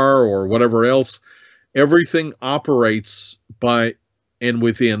a car or whatever else. Everything operates by and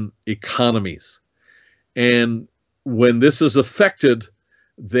within economies. And when this is affected,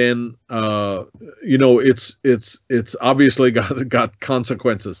 then it's obviously got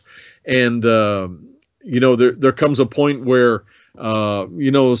consequences. And there comes a point where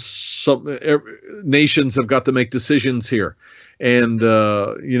some nations have got to make decisions here, and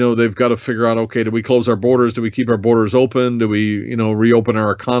they've got to figure out, okay, do we close our borders? Do we keep our borders open? Do we reopen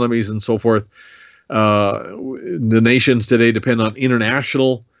our economies and so forth? The nations today depend on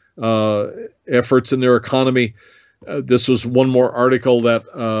international efforts in their economy. This was one more article that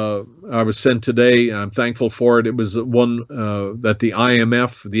I was sent today. I'm thankful for it. It was one that the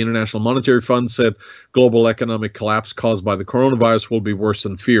IMF, the International Monetary Fund, said global economic collapse caused by the coronavirus will be worse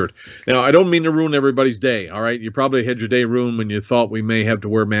than feared. Now, I don't mean to ruin everybody's day, all right? You probably had your day ruined when you thought we may have to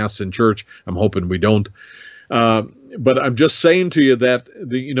wear masks in church. I'm hoping we don't. But I'm just saying to you that,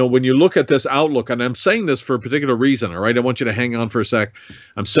 when you look at this outlook, and I'm saying this for a particular reason, all right? I want you to hang on for a sec.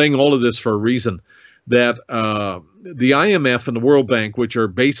 I'm saying all of this for a reason, that the IMF and the World Bank, which are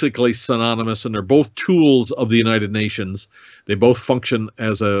basically synonymous, and they're both tools of the United Nations, they both function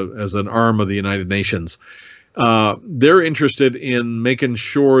as an arm of the United Nations. They're interested in making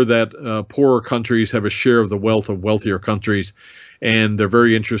sure that poorer countries have a share of the wealth of wealthier countries, and they're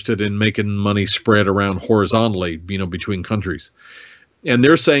very interested in making money spread around horizontally, between countries. And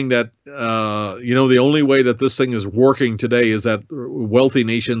they're saying that, the only way that this thing is working today is that wealthy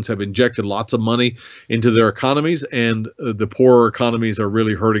nations have injected lots of money into their economies, and the poorer economies are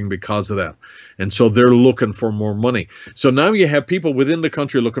really hurting because of that. And so they're looking for more money. So now you have people within the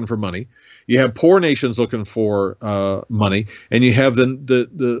country looking for money. You have poor nations looking for money, and you have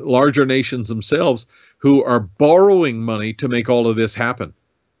the larger nations themselves who are borrowing money to make all of this happen.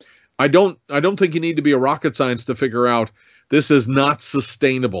 I don't think you need to be a rocket scientist to figure out this is not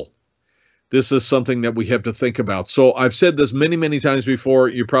sustainable. This is something that we have to think about. So I've said this many, many times before.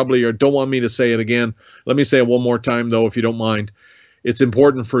 You probably don't want me to say it again. Let me say it one more time, though, if you don't mind. It's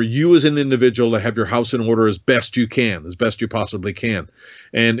important for you as an individual to have your house in order as best you can, as best you possibly can.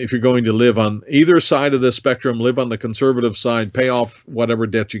 And if you're going to live on either side of the spectrum, live on the conservative side, pay off whatever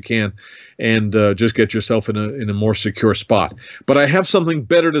debt you can, and just get yourself in a more secure spot. But I have something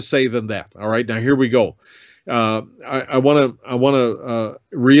better to say than that. All right, now here we go. I want to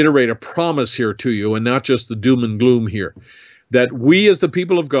reiterate a promise here to you, and not just the doom and gloom here, that we as the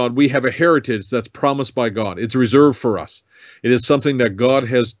people of God, we have a heritage that's promised by God. It's reserved for us. It is something that God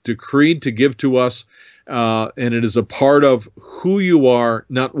has decreed to give to us, and it is a part of who you are,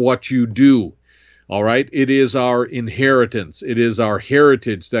 not what you do. All right? It is our inheritance. It is our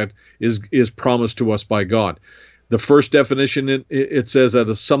heritage that is promised to us by God. The first definition, it says that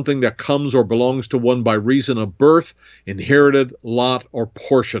it's something that comes or belongs to one by reason of birth, inherited, lot, or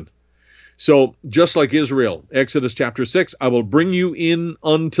portion. So just like Israel, Exodus chapter 6, I will bring you in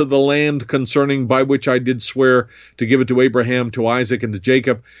unto the land concerning by which I did swear to give it to Abraham, to Isaac, and to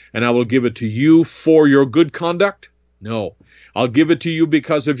Jacob, and I will give it to you for your good conduct? No. I'll give it to you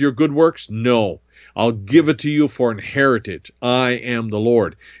because of your good works? No. I'll give it to you for an heritage. I am the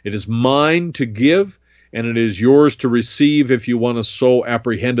Lord. It is mine to give, and it is yours to receive if you want to so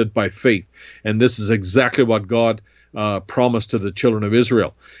apprehend it by faith. And this is exactly what God promised to the children of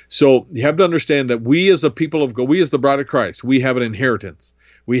Israel. So you have to understand that we as the people of God, we as the bride of Christ, we have an inheritance.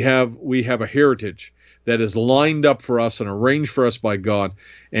 We have a heritage that is lined up for us and arranged for us by God.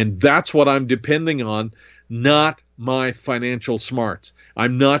 And that's what I'm depending on, not my financial smarts.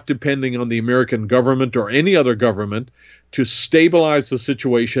 I'm not depending on the American government or any other government to stabilize the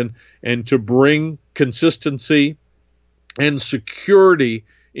situation and to bring consistency and security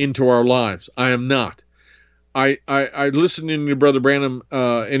into our lives. I am not. I listened to Brother Branham,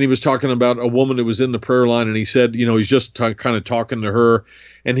 and he was talking about a woman who was in the prayer line, and he said, he's just kind of talking to her,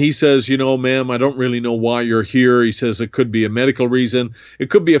 and he says, ma'am, I don't really know why you're here. He says it could be a medical reason, it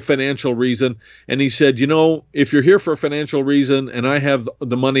could be a financial reason, and he said, if you're here for a financial reason and I have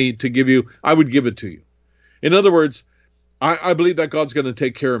the money to give you, I would give it to you. In other words, I believe that God's going to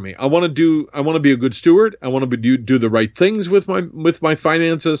take care of me. I want to be a good steward. I want to do the right things with my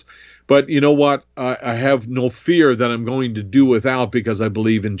finances. But you know what? I have no fear that I'm going to do without, because I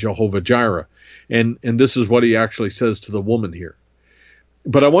believe in Jehovah Jireh. And this is what he actually says to the woman here.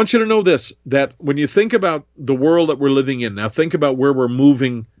 But I want you to know this, that when you think about the world that we're living in, now think about where we're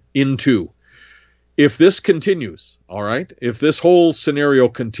moving into. If this continues, all right, if this whole scenario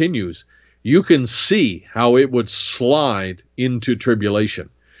continues, you can see how it would slide into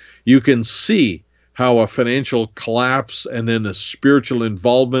tribulation. You can see how a financial collapse and then a spiritual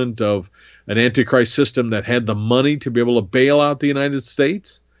involvement of an Antichrist system that had the money to be able to bail out the United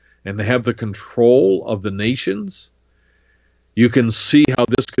States and to have the control of the nations. You can see how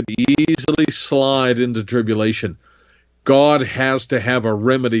this could easily slide into tribulation. God has to have a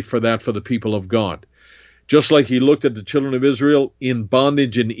remedy for that for the people of God. Just like he looked at the children of Israel in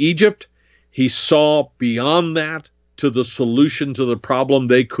bondage in Egypt, he saw beyond that to the solution to the problem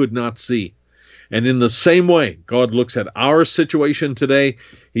they could not see. And in the same way, God looks at our situation today.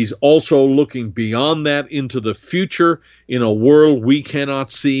 He's also looking beyond that into the future in a world we cannot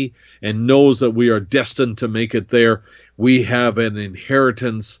see, and knows that we are destined to make it there. We have an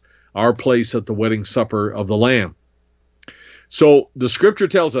inheritance, our place at the wedding supper of the Lamb. So the scripture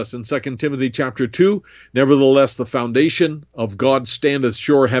tells us in 2 Timothy chapter 2, nevertheless, the foundation of God standeth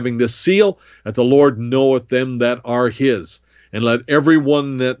sure, having this seal, that the Lord knoweth them that are his. And let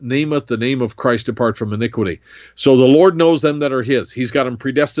everyone that nameth the name of Christ depart from iniquity. So the Lord knows them that are his. He's got them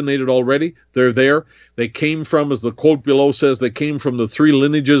predestinated already. They're there. They came from, as the quote below says, they came from the three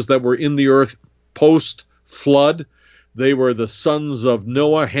lineages that were in the earth post-flood. They were the sons of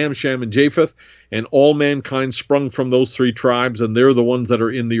Noah, Ham, Shem, and Japheth, and all mankind sprung from those three tribes, and they're the ones that are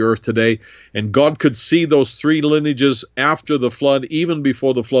in the earth today. And God could see those three lineages after the flood, even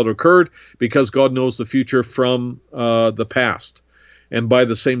before the flood occurred, because God knows the future from the past. And by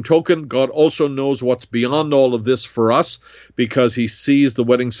the same token, God also knows what's beyond all of this for us, because he sees the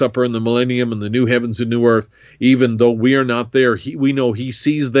wedding supper and the millennium and the new heavens and new earth. Even though we are not there, we know he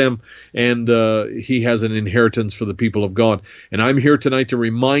sees them, and he has an inheritance for the people of God. And I'm here tonight to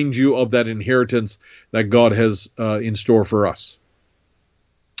remind you of that inheritance that God has in store for us.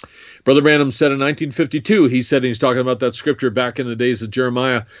 Brother Branham said in 1952, he said, he's talking about that scripture back in the days of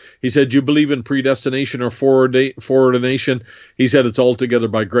Jeremiah, he said, you believe in predestination or foreordination? He said, it's altogether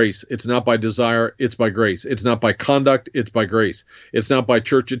by grace. It's not by desire, it's by grace. It's not by conduct, it's by grace. It's not by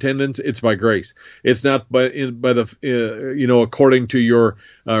church attendance, it's by grace. It's not by the according to your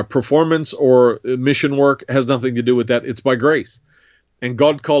performance or mission work. It has nothing to do with that. It's by grace. And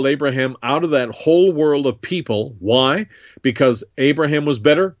God called Abraham out of that whole world of people. Why? Because Abraham was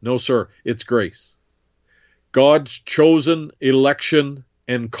better? No, sir. It's grace. God's chosen election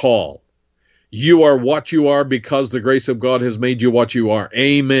and call. You are what you are because the grace of God has made you what you are.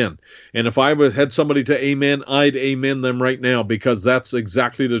 Amen. And if I had somebody to amen, I'd amen them right now, because that's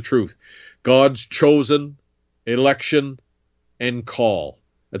exactly the truth. God's chosen election and call.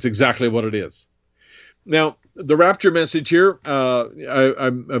 That's exactly what it is. Now, the rapture message here,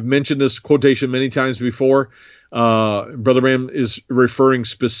 I've mentioned this quotation many times before. Brother Branham is referring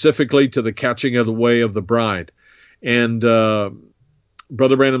specifically to the catching of the way of the bride. And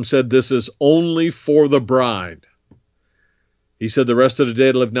Brother Branham said this is only for the bride. He said the rest of the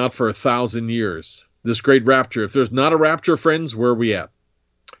dead live not for 1,000 years. This great rapture. If there's not a rapture, friends, where are we at?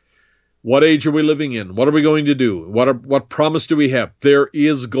 What age are we living in? What are we going to do? What promise do we have? There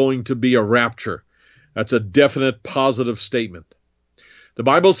is going to be a rapture. That's a definite positive statement. The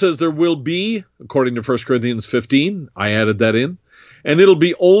Bible says there will be, according to 1 Corinthians 15, I added that in, and it'll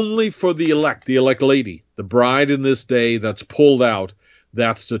be only for the elect lady, the bride in this day that's pulled out.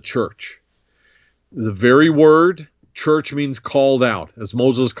 That's the church. The very word church means called out. As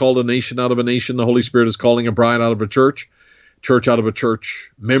Moses called a nation out of a nation, the Holy Spirit is calling a bride out of a church out of a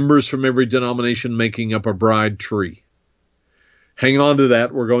church, members from every denomination making up a bride tree. Hang on to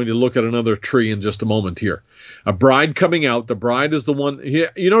that. We're going to look at another tree in just a moment here. A bride coming out. The bride is the one.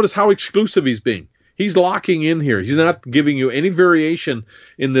 You notice how exclusive he's being. He's locking in here. He's not giving you any variation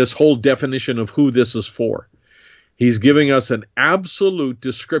in this whole definition of who this is for. He's giving us an absolute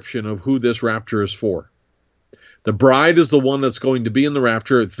description of who this rapture is for. The bride is the one that's going to be in the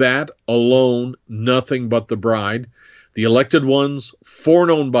rapture. That alone, nothing but the bride. The elected ones,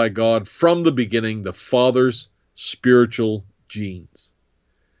 foreknown by God from the beginning, the Father's spiritual genes.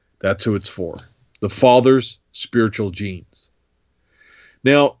 That's who it's for. The Father's spiritual genes.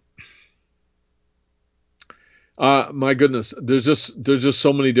 Now, my goodness, there's just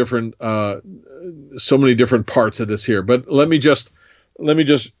so many different parts of this here. But let me just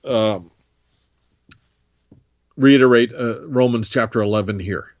reiterate Romans chapter 11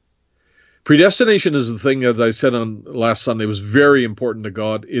 here. Predestination is the thing, as I said on last Sunday, was very important to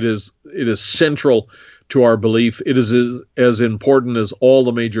God. It is central to our belief. It is as important as all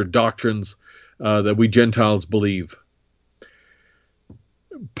the major doctrines that we Gentiles believe.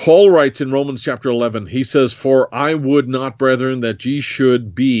 Paul writes in Romans chapter 11, he says, "For I would not, brethren, that ye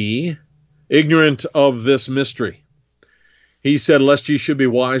should be ignorant of this mystery." He said, "Lest ye should be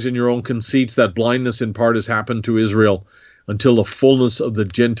wise in your own conceits, that blindness in part has happened to Israel, until the fullness of the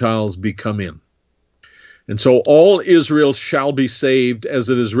Gentiles be come in. And so all Israel shall be saved, as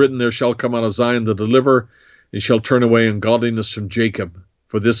it is written, there shall come out of Zion the deliverer, and shall turn away ungodliness from Jacob.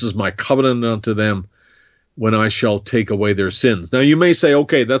 For this is my covenant unto them, when I shall take away their sins." Now you may say,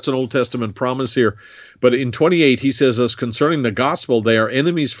 okay, that's an Old Testament promise here. But in 28, he says, "As concerning the gospel, they are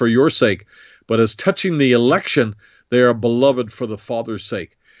enemies for your sake. But as touching the election, they are beloved for the Father's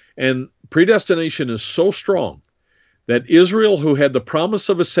sake." And predestination is so strong that Israel, who had the promise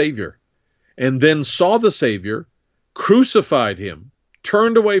of a Savior, and then saw the Savior, crucified him,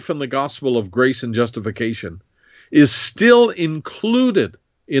 turned away from the gospel of grace and justification, is still included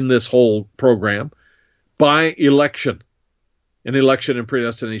in this whole program by election. And election and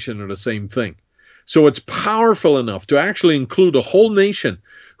predestination are the same thing. So it's powerful enough to actually include a whole nation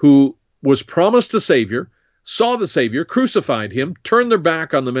who was promised a Savior, saw the Savior, crucified him, turned their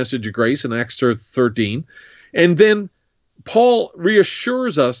back on the message of grace in Acts 13, and then Paul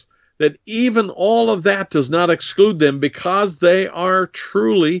reassures us that even all of that does not exclude them, because they are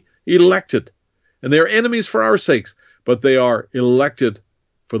truly elected. And they're enemies for our sakes, but they are elected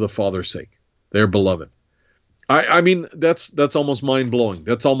for the Father's sake. They're beloved. I mean, that's almost mind-blowing.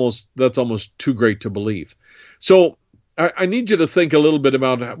 That's almost too great to believe. So I need you to think a little bit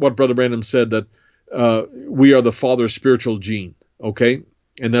about what Brother Branham said, that we are the Father's spiritual gene, okay?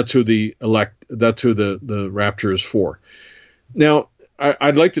 And that's who the rapture is for. Now,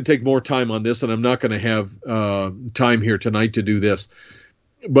 I'd like to take more time on this, and I'm not going to have time here tonight to do this.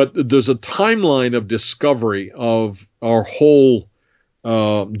 But there's a timeline of discovery of our whole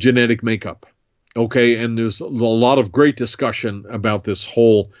genetic makeup. Okay, and there's a lot of great discussion about this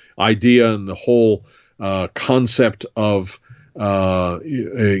whole idea and the whole concept of our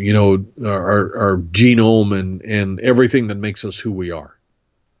genome and everything that makes us who we are.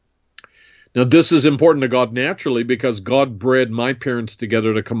 Now, this is important to God naturally, because God bred my parents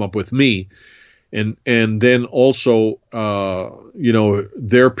together to come up with me, and then also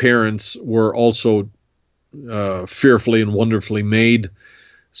their parents were also fearfully and wonderfully made,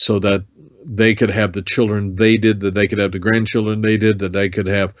 so that they could have the children they did, that they could have the grandchildren they did, that they could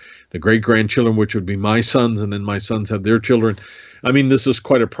have the great-grandchildren, which would be my sons, and then my sons have their children. I mean, this is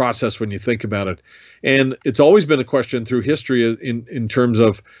quite a process when you think about it. And it's always been a question through history in terms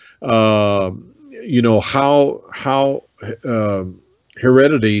of, how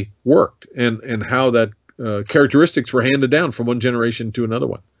heredity worked, and how that characteristics were handed down from one generation to another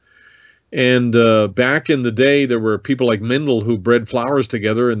one. And back in the day, there were people like Mendel who bred flowers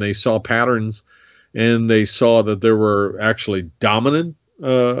together, and they saw patterns, and they saw that there were actually dominant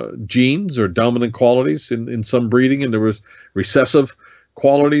genes or dominant qualities in some breeding, and there was recessive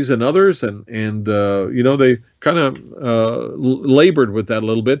qualities in others, and they kind of labored with that a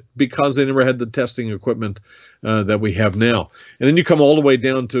little bit, because they never had the testing equipment that we have now. And then you come all the way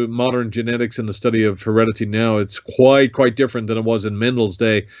down to modern genetics and the study of heredity now. It's quite different than it was in Mendel's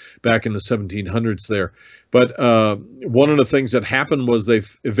day back in the 1700s there. But one of the things that happened was they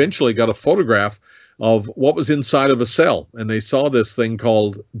eventually got a photograph of what was inside of a cell, and they saw this thing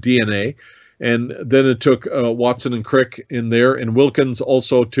called DNA. And then it took Watson and Crick in there, and Wilkins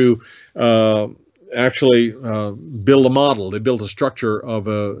also, to actually build a model. They built a structure of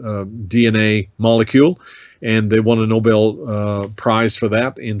a DNA molecule, and they won a Nobel Prize for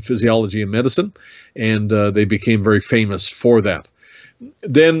that in physiology and medicine, and they became very famous for that.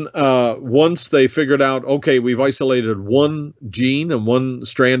 then once they figured out, okay, we've isolated one gene and one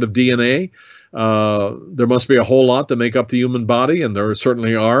strand of DNA, there must be a whole lot that make up the human body, and there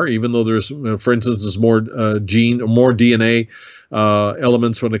certainly are, even though there's, for instance, there's more more DNA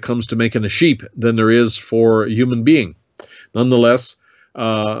elements when it comes to making a sheep than there is for a human being. Nonetheless,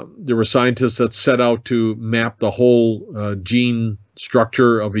 there were scientists that set out to map the whole gene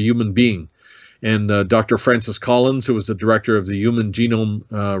structure of a human being. And Dr. Francis Collins, who was the director of the Human Genome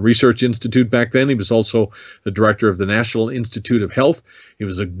Research Institute back then, he was also the director of the National Institute of Health. He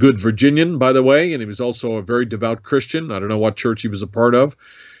was a good Virginian, by the way, and he was also a very devout Christian. I don't know what church he was a part of,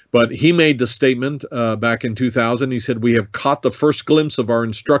 but he made the statement back in 2000. He said, "We have caught the first glimpse of our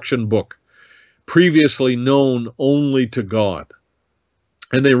instruction book, previously known only to God."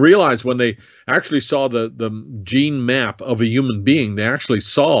 And they realized when they actually saw the gene map of a human being, they actually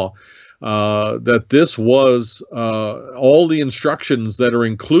saw that this was all the instructions that are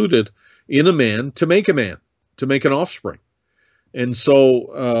included in a man, to make an offspring. And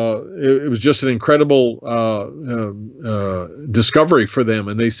so it was just an incredible discovery for them.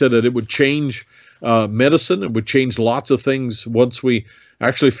 And they said that it would change medicine. It would change lots of things once we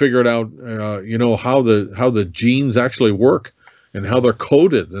actually figured out, how the genes actually work and how they're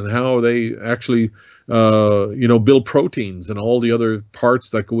coded and how they actually build proteins and all the other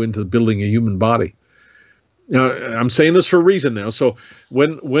parts that go into building a human body. Now, I'm saying this for a reason now. So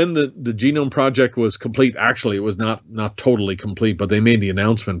when the Genome Project was complete, actually it was not totally complete, but they made the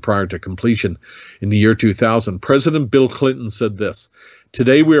announcement prior to completion in the year 2000. President Bill Clinton said this: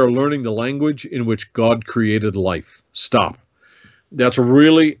 "Today we are learning the language in which God created life." Stop. That's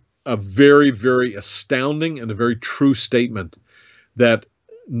really a very, very astounding and a very true statement, that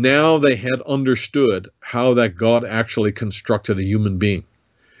now they had understood how that God actually constructed a human being.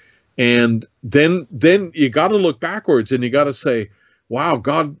 And then you got to look backwards and you got to say, wow,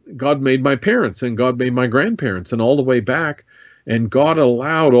 God made my parents and God made my grandparents and all the way back. And God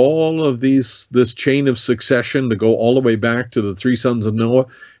allowed all of this chain of succession to go all the way back to the three sons of Noah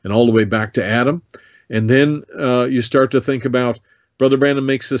and all the way back to Adam. And then you start to think about, Brother Branham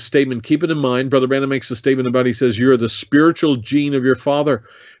makes this statement. Keep it in mind. Brother Branham makes a statement about, he says, you're the spiritual gene of your father.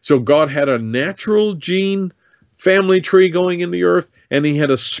 So God had a natural gene family tree going in the earth, and he had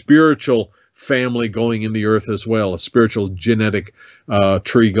a spiritual family going in the earth as well, a spiritual genetic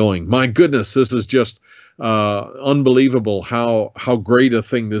tree going. My goodness, this is just unbelievable how great a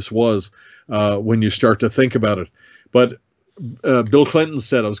thing this was when you start to think about it. But Bill Clinton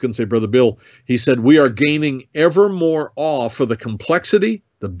said, I was going to say Brother Bill, he said, we are gaining ever more awe for the complexity,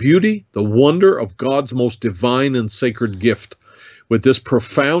 the beauty, the wonder of God's most divine and sacred gift. With this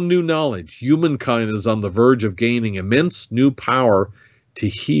profound new knowledge, humankind is on the verge of gaining immense new power to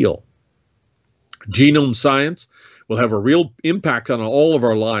heal. Genome science will have a real impact on all of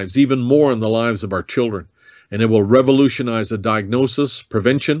our lives, even more on the lives of our children. And it will revolutionize the diagnosis,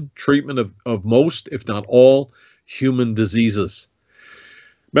 prevention, treatment of most, if not all, human diseases.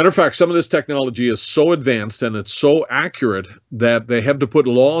 Matter of fact, some of this technology is so advanced and it's so accurate that they have to put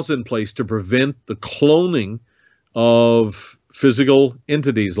laws in place to prevent the cloning of physical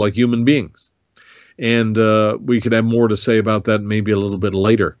entities like human beings. And we could have more to say about that maybe a little bit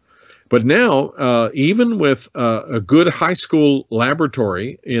later. But now, even with a good high school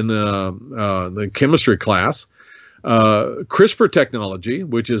laboratory in the chemistry class, CRISPR technology,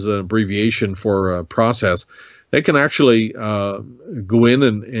 which is an abbreviation for process, they can actually go in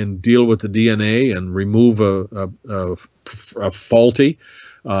and deal with the DNA and remove a faulty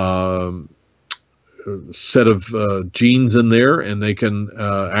set of genes in there, and they can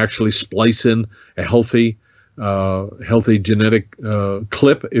actually splice in a healthy genetic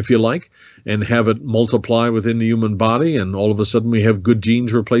clip, if you like, and have it multiply within the human body, and all of a sudden we have good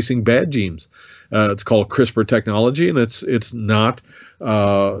genes replacing bad genes. It's called CRISPR technology, and it's not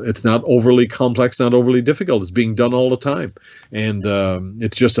overly complex, not overly difficult. It's being done all the time, and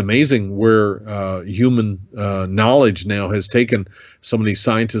it's just amazing where human knowledge now has taken some of these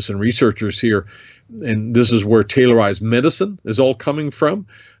scientists and researchers here. And this is where tailorized medicine is all coming from,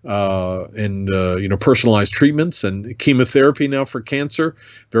 and personalized treatments and chemotherapy now for cancer.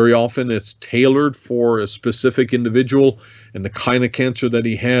 Very often it's tailored for a specific individual and the kind of cancer that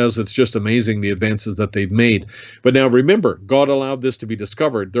he has. It's just amazing the advances that they've made. But now remember, God allowed this to be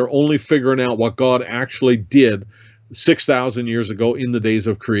discovered. They're only figuring out what God actually did 6,000 years ago in the days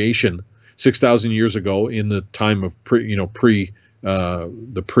of creation, 6,000 years ago in the time of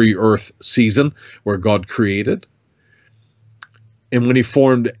the pre-earth season where God created. And when he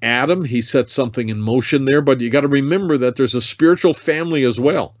formed Adam, he set something in motion there. But you got to remember that there's a spiritual family as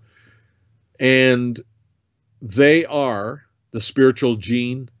well. And they are the spiritual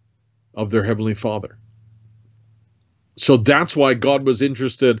gene of their Heavenly Father. So that's why God was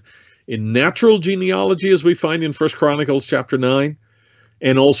interested in natural genealogy, as we find in 1 Chronicles chapter 9,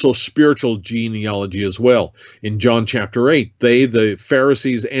 and also spiritual genealogy as well. In John chapter 8, the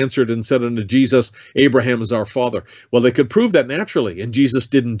Pharisees, answered and said unto Jesus, Abraham is our father. Well, they could prove that naturally, and Jesus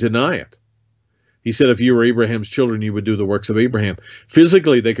didn't deny it. He said, if you were Abraham's children, you would do the works of Abraham.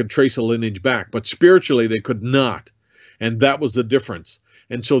 Physically, they could trace a lineage back, but spiritually, they could not. And that was the difference.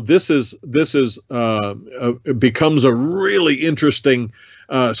 And so this becomes a really interesting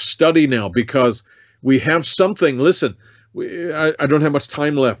study now, because we have something. Listen, I don't have much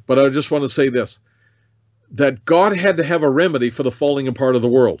time left, but I just want to say this, that God had to have a remedy for the falling apart of the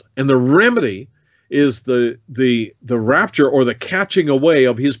world. And the remedy is the rapture, or the catching away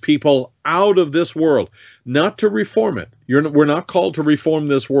of his people out of this world, not to reform it. We're not called to reform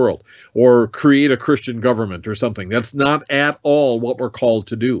this world or create a Christian government or something. That's not at all what we're called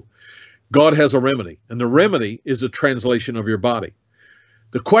to do. God has a remedy, and the remedy is a translation of your body.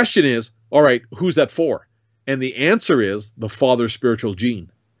 The question is, all right, who's that for? And the answer is the Father's spiritual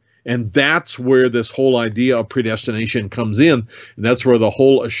gene. And that's where this whole idea of predestination comes in. And that's where the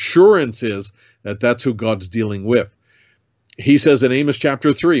whole assurance is that that's who God's dealing with. He says in Amos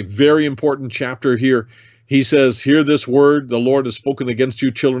chapter 3, very important chapter here, he says, hear this word, the Lord has spoken against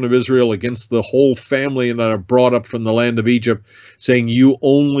you, children of Israel, against the whole family that I brought up from the land of Egypt, saying, you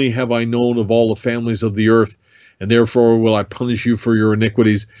only have I known of all the families of the earth, and therefore will I punish you for your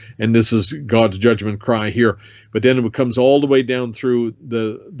iniquities. And this is God's judgment cry here. But then it comes all the way down through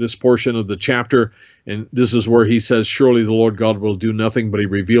this portion of the chapter, and this is where he says, surely the Lord God will do nothing, but he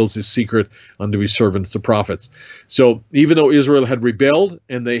reveals his secret unto his servants, the prophets. So even though Israel had rebelled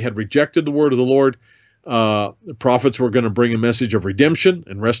and they had rejected the word of the Lord, the prophets were going to bring a message of redemption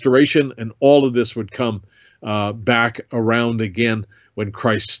and restoration, and all of this would come back around again when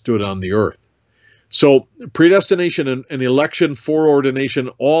Christ stood on the earth. So predestination and election, foreordination,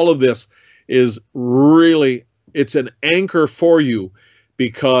 all of this is really, it's an anchor for you,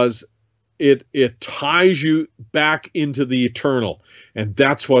 because it ties you back into the eternal, and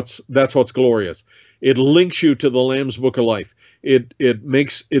that's what's glorious. It links you to the Lamb's Book of Life. It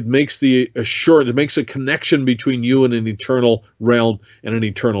makes the assurance, it makes a connection between you and an eternal realm and an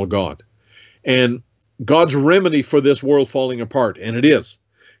eternal God. And God's remedy for this world falling apart, and it is,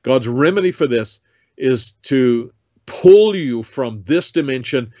 God's remedy for this is to pull you from this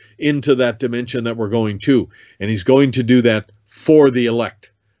dimension into that dimension that we're going to. And he's going to do that for the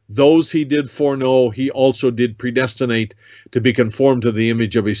elect. Those he did foreknow, he also did predestinate to be conformed to the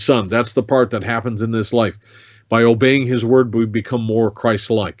image of his Son. That's the part that happens in this life. By obeying his word, we become more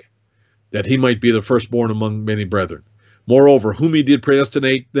Christ-like, that he might be the firstborn among many brethren. Moreover, whom he did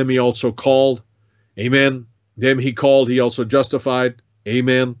predestinate, them he also called. Amen. Them he called, he also justified.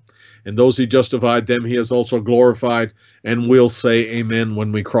 Amen. And those he justified, them he has also glorified, and we'll say amen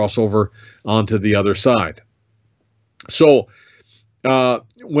when we cross over onto the other side. So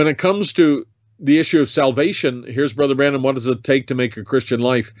when it comes to the issue of salvation, here's Brother Branham, what does it take to make a Christian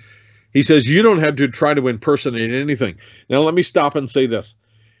life? He says, you don't have to try to impersonate anything. Now let me stop and say this.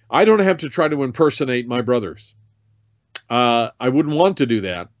 I don't have to try to impersonate my brothers. I wouldn't want to do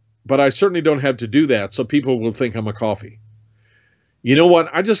that, but I certainly don't have to do that so people will think I'm a coffee. You know what?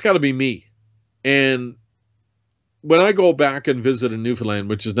 I just got to be me. And when I go back and visit in Newfoundland,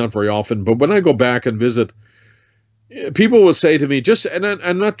 which is not very often, but when I go back and visit, people will say to me, and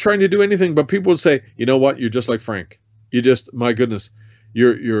I'm not trying to do anything, but people will say, you know what? You're just like Frank. You just, my goodness,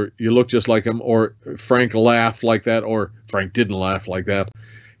 you look just like him. Or Frank laughed like that, or Frank didn't laugh like that.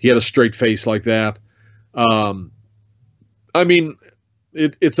 He had a straight face like that. I mean,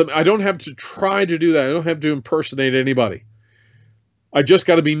 I don't have to try to do that. I don't have to impersonate anybody. I just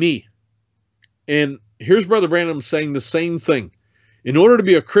got to be me. And here's Brother Branham saying the same thing. In order to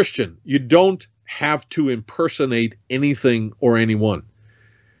be a Christian, you don't have to impersonate anything or anyone.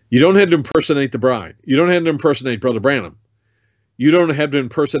 You don't have to impersonate the bride. You don't have to impersonate Brother Branham. You don't have to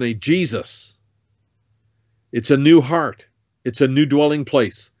impersonate Jesus. It's a new heart. It's a new dwelling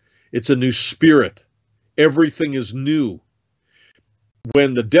place. It's a new spirit. Everything is new.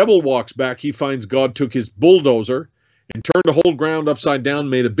 When the devil walks back, he finds God took his bulldozer and turned the whole ground upside down,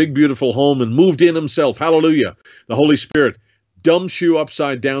 made a big, beautiful home, and moved in himself. Hallelujah. The Holy Spirit dumps you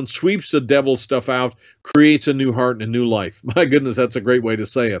upside down, sweeps the devil stuff out, creates a new heart and a new life. My goodness, that's a great way to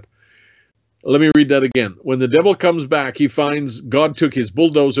say it. Let me read that again. When the devil comes back, he finds God took his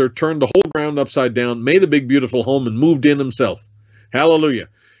bulldozer, turned the whole ground upside down, made a big, beautiful home, and moved in himself. Hallelujah.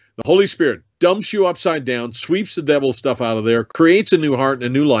 The Holy Spirit dumps you upside down, sweeps the devil stuff out of there, creates a new heart and a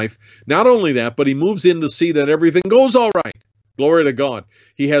new life. Not only that, but he moves in to see that everything goes all right. Glory to God.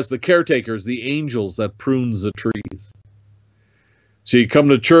 He has the caretakers, the angels that prunes the trees. So you come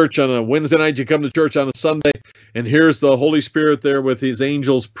to church on a Wednesday night, you come to church on a Sunday, and here's the Holy Spirit there with his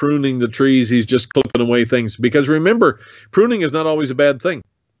angels pruning the trees. He's just clipping away things. Because remember, pruning is not always a bad thing.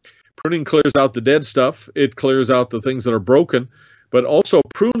 Pruning clears out the dead stuff. It clears out the things that are broken. But also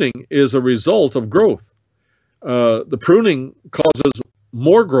pruning is a result of growth. The pruning causes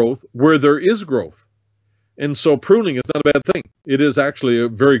more growth where there is growth. And so pruning is not a bad thing. It is actually a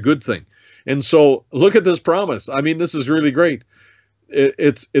very good thing. And so look at this promise. I mean, this is really great.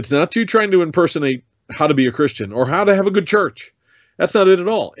 It's not you trying to impersonate how to be a Christian or how to have a good church. That's not it at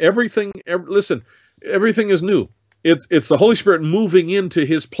all. Everything is new. It's the Holy Spirit moving into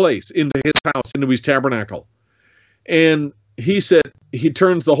his place, into his house, into his tabernacle. And he said he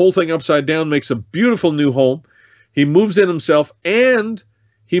turns the whole thing upside down, makes a beautiful new home. He moves in himself, and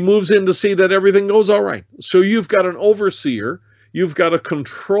he moves in to see that everything goes all right. So you've got an overseer, you've got a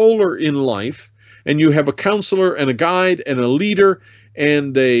controller in life, and you have a counselor and a guide and a leader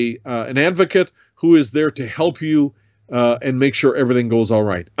and an advocate who is there to help you and make sure everything goes all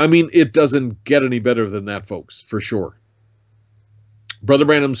right. I mean, it doesn't get any better than that, folks, for sure. Brother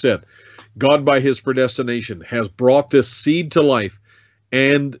Branham said, God, by his predestination, has brought this seed to life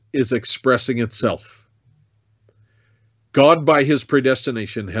and is expressing itself. God, by his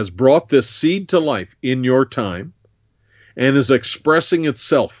predestination, has brought this seed to life in your time and is expressing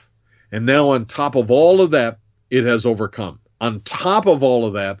itself. And now on top of all of that, it has overcome. On top of all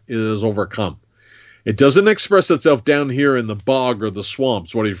of that, it has overcome. It doesn't express itself down here in the bog or the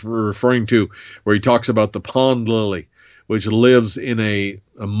swamps, what he's referring to, where he talks about the pond lily, which lives in a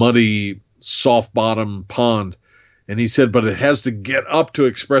muddy, soft-bottom pond. And he said, but it has to get up to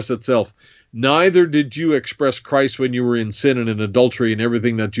express itself. Neither did you express Christ when you were in sin and in adultery and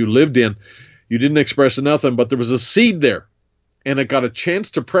everything that you lived in. You didn't express nothing, but there was a seed there. And it got a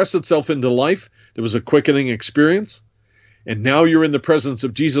chance to press itself into life. There was a quickening experience. And now you're in the presence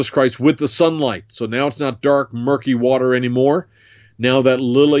of Jesus Christ with the sunlight. So now it's not dark, murky water anymore. Now that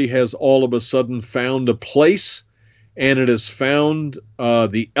lily has all of a sudden found a place, and it has found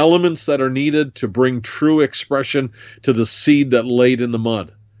the elements that are needed to bring true expression to the seed that laid in the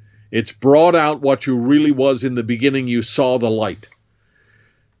mud. It's brought out what you really was in the beginning. You saw the light.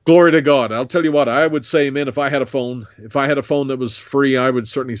 Glory to God. I'll tell you what, I would say amen if I had a phone. If I had a phone that was free, I would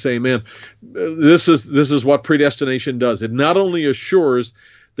certainly say amen. This is what predestination does. It not only assures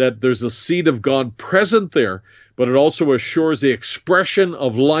that there's a seed of God present there, but it also assures the expression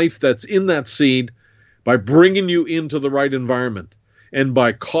of life that's in that seed by bringing you into the right environment and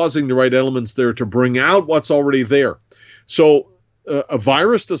by causing the right elements there to bring out what's already there. So a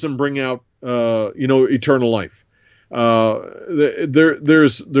virus doesn't bring out, eternal life.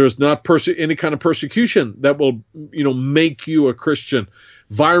 There's not any kind of persecution that will, make you a Christian.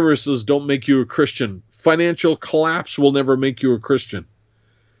 Viruses don't make you a Christian. Financial collapse will never make you a Christian.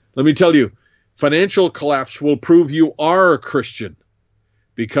 Let me tell you, financial collapse will prove you are a Christian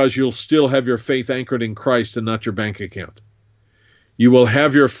because you'll still have your faith anchored in Christ and not your bank account. You will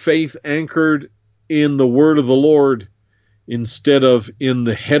have your faith anchored in the word of the Lord instead of in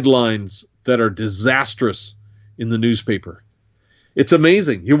the headlines that are disastrous in the newspaper. It's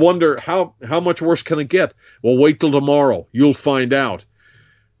amazing. You wonder how much worse can it get? Well, wait till tomorrow. You'll find out.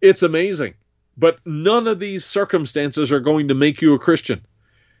 It's amazing. But none of these circumstances are going to make you a Christian.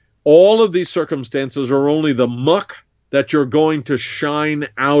 All of these circumstances are only the muck that you're going to shine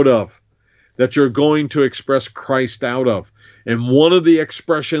out of, that you're going to express Christ out of. And one of the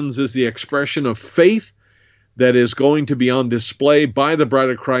expressions is the expression of faith that is going to be on display by the bride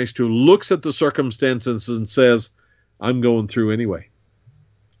of Christ, who looks at the circumstances and says, I'm going through anyway.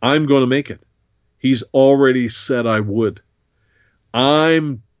 I'm going to make it. He's already said I would.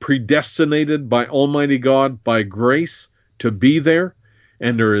 I'm predestinated by Almighty God, by grace, to be there,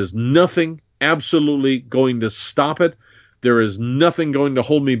 and there is nothing absolutely going to stop it. There is nothing going to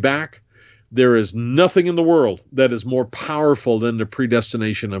hold me back. There is nothing in the world that is more powerful than the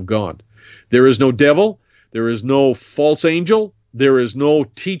predestination of God. There is no devil. There is no false angel. There is no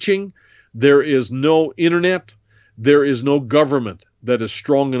teaching. There is no internet. There is no government that is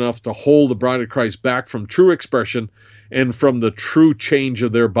strong enough to hold the bride of Christ back from true expression and from the true change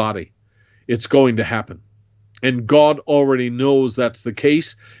of their body. It's going to happen. And God already knows that's the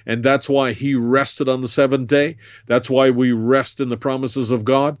case, and that's why he rested on the seventh day. That's why we rest in the promises of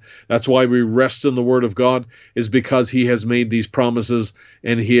God. That's why we rest in the word of God, is because he has made these promises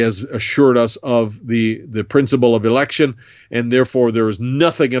and he has assured us of the principle of election, and therefore there is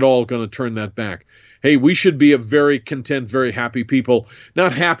nothing at all going to turn that back. Hey, we should be a very content, very happy people.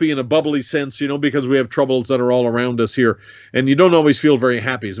 Not happy in a bubbly sense, because we have troubles that are all around us here. And you don't always feel very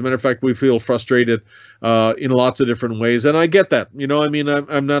happy. As a matter of fact, we feel frustrated in lots of different ways. And I get that.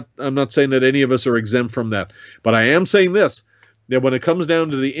 I'm not saying that any of us are exempt from that. But I am saying this, that when it comes down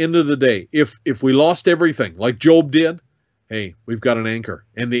to the end of the day, if we lost everything, like Job did, hey, we've got an anchor.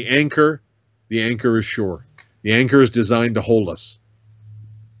 And the anchor is sure. The anchor is designed to hold us.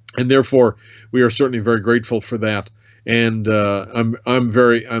 And therefore, we are certainly very grateful for that. And I'm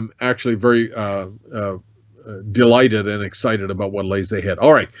actually very delighted and excited about what lays ahead.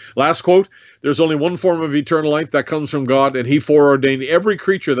 All right, last quote. There's only one form of eternal life that comes from God, and He foreordained every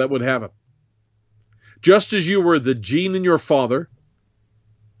creature that would have it. Just as you were the gene in your father,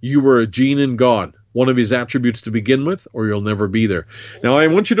 you were a gene in God, one of His attributes to begin with, or you'll never be there. Now, I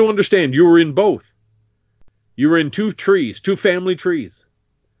want you to understand, you were in both. You were in two family trees.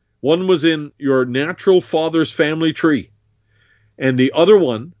 One was in your natural father's family tree, and the other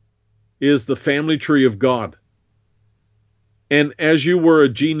one is the family tree of God. And as you were a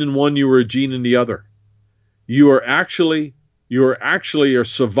gene in one, you were a gene in the other. You are actually a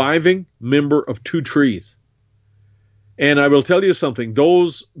surviving member of two trees. And I will tell you something,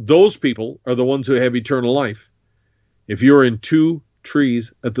 those people are the ones who have eternal life if you're in two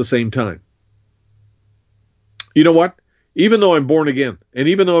trees at the same time. You know what? Even though I'm born again, and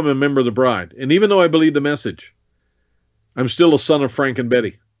even though I'm a member of the bride, and even though I believe the message, I'm still a son of Frank and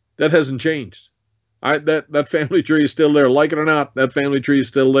Betty. That hasn't changed. That family tree is still there. Like it or not, that family tree is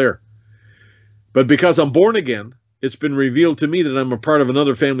still there. But because I'm born again, it's been revealed to me that I'm a part of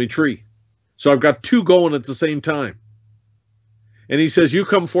another family tree. So I've got two going at the same time. And He says, you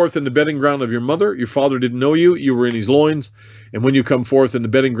come forth in the bedding ground of your mother. Your father didn't know you. You were in his loins. And when you come forth in the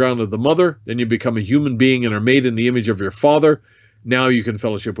bedding ground of the mother, then you become a human being and are made in the image of your father. Now you can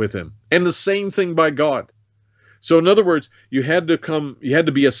fellowship with Him. And the same thing by God. So in other words, you had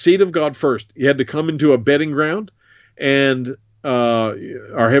to be a seed of God first. You had to come into a bedding ground, and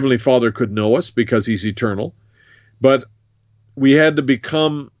our Heavenly Father could know us because He's eternal. But we had to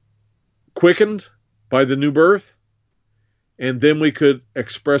become quickened by the new birth. And then we could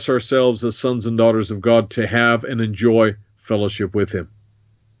express ourselves as sons and daughters of God to have and enjoy fellowship with Him.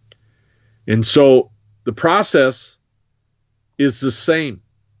 And so the process is the same.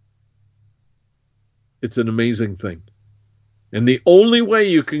 It's an amazing thing. And the only way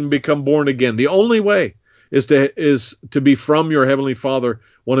you can become born again, the only way is to be from your Heavenly Father,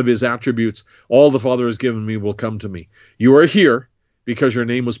 one of His attributes. All the Father has given me will come to me. You are here because your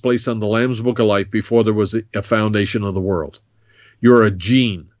name was placed on the Lamb's Book of Life before there was a foundation of the world. You're a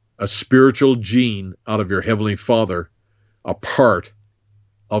gene, a spiritual gene out of your Heavenly Father, a part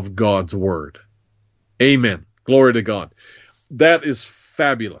of God's Word. Amen. Glory to God. That is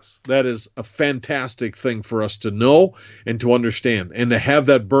fabulous. That is a fantastic thing for us to know and to understand, and to have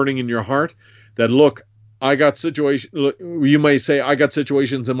that burning in your heart that, look, you may say, I got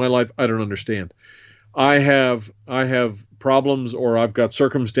situations in my life I don't understand. I have problems, or I've got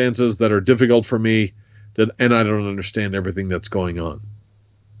circumstances that are difficult for me, and I don't understand everything that's going on.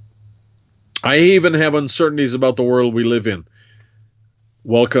 I even have uncertainties about the world we live in.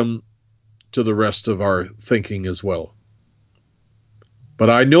 Welcome to the rest of our thinking as well. But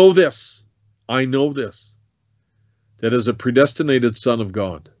I know this, that as a predestinated son of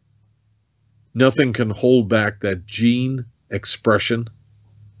God, nothing can hold back that gene expression.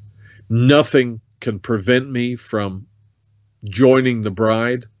 Nothing can prevent me from joining the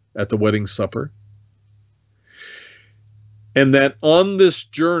bride at the wedding supper. And that on this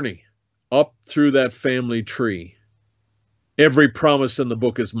journey up through that family tree, every promise in the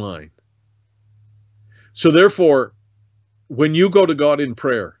book is mine. So therefore, when you go to God in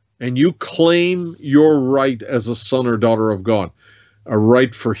prayer and you claim your right as a son or daughter of God, a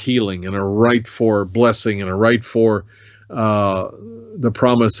right for healing and a right for blessing and a right for the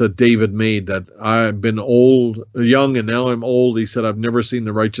promise that David made, that I've been young and now I'm old. He said, I've never seen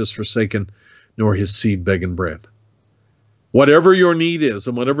the righteous forsaken, nor his seed begging bread. Whatever your need is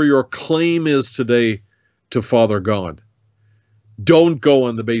and whatever your claim is today to Father God, don't go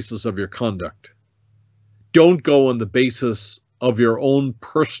on the basis of your conduct. Don't go on the basis of your own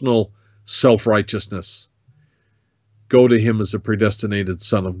personal self-righteousness. Go to Him as a predestinated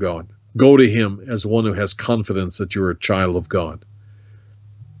Son of God. Go to Him as one who has confidence that you're a child of God.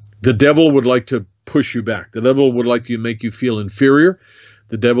 The devil would like to push you back. The devil would like to make you feel inferior.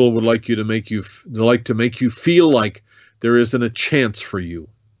 The devil would like to make you feel like there isn't a chance for you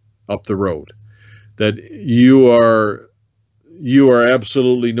up the road, that you are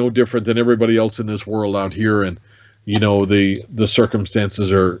absolutely no different than everybody else in this world out here, and the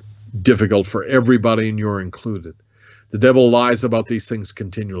circumstances are difficult for everybody, and you're included. The devil lies about these things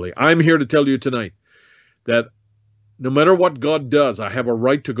continually. I'm here to tell you tonight that no matter what God does, I have a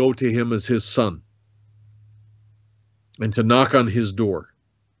right to go to him as his son and to knock on his door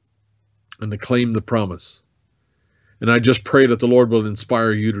and to claim the promise. And I just pray that the Lord will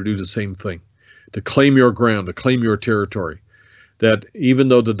inspire you to do the same thing, to claim your ground, to claim your territory. That even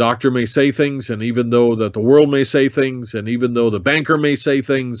though the doctor may say things, and even though that the world may say things, and even though the banker may say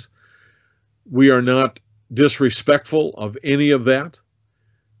things, we are not disrespectful of any of that,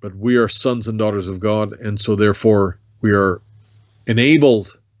 but we are sons and daughters of God, and so therefore we are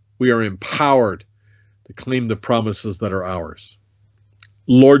enabled, we are empowered to claim the promises that are ours.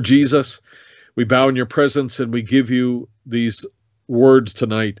 Lord Jesus, we bow in your presence and we give you these words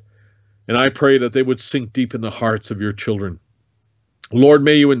tonight, and I pray that they would sink deep in the hearts of your children. Lord,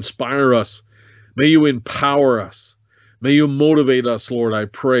 may you inspire us. May you empower us. May you motivate us, Lord, I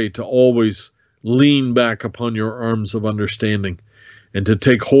pray, to always lean back upon your arms of understanding and to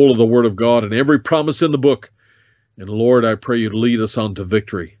take hold of the word of God and every promise in the book. And Lord, I pray you to lead us on to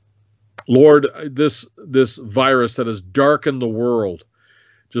victory. Lord, this virus that has darkened the world,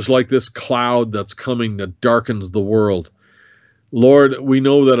 just like this cloud that's coming that darkens the world. Lord, we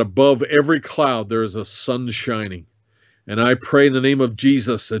know that above every cloud there is a sun shining. And I pray in the name of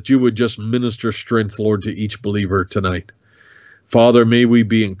Jesus that you would just minister strength, Lord, to each believer tonight. Father, may we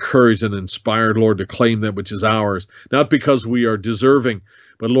be encouraged and inspired, Lord, to claim that which is ours, not because we are deserving,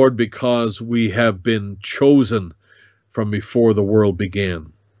 but, Lord, because we have been chosen from before the world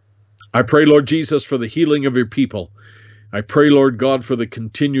began. I pray, Lord Jesus, for the healing of your people. I pray, Lord God, for the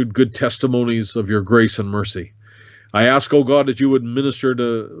continued good testimonies of your grace and mercy. I ask, oh God, that you would minister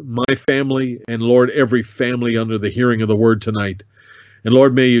to my family and, Lord, every family under the hearing of the word tonight. And,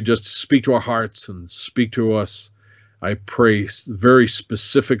 Lord, may you just speak to our hearts and speak to us, I pray, very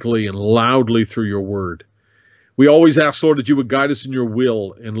specifically and loudly through your word. We always ask, Lord, that you would guide us in your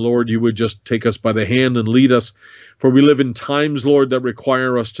will. And, Lord, you would just take us by the hand and lead us. For we live in times, Lord, that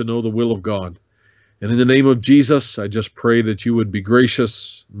require us to know the will of God. And in the name of Jesus, I just pray that you would be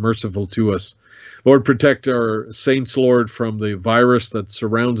gracious, merciful to us. Lord, protect our saints, Lord, from the virus that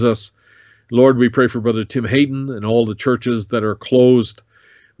surrounds us. Lord, we pray for Brother Tim Hayden and all the churches that are closed.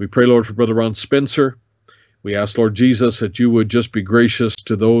 We pray, Lord, for Brother Ron Spencer. We ask, Lord Jesus, that you would just be gracious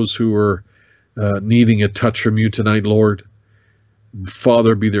to those who are needing a touch from you tonight, Lord.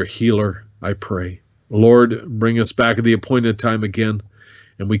 Father, be their healer, I pray. Lord, bring us back at the appointed time again,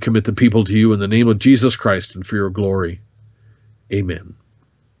 and we commit the people to you in the name of Jesus Christ and for your glory. Amen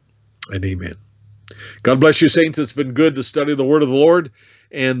and amen. God bless you, saints. It's been good to study the word of the Lord.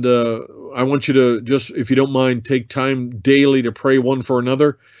 And I want you to just, if you don't mind, take time daily to pray one for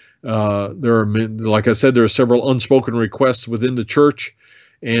another. Like I said, there are several unspoken requests within the church.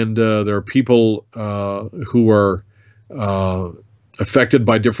 And there are people who are affected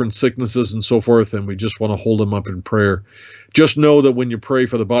by different sicknesses and so forth. And we just want to hold them up in prayer. Just know that when you pray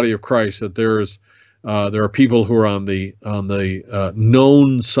for the body of Christ, that there are people who are on the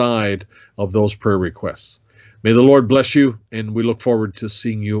known side of those prayer requests. May the Lord bless you, and we look forward to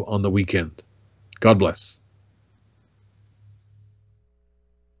seeing you on the weekend. God bless.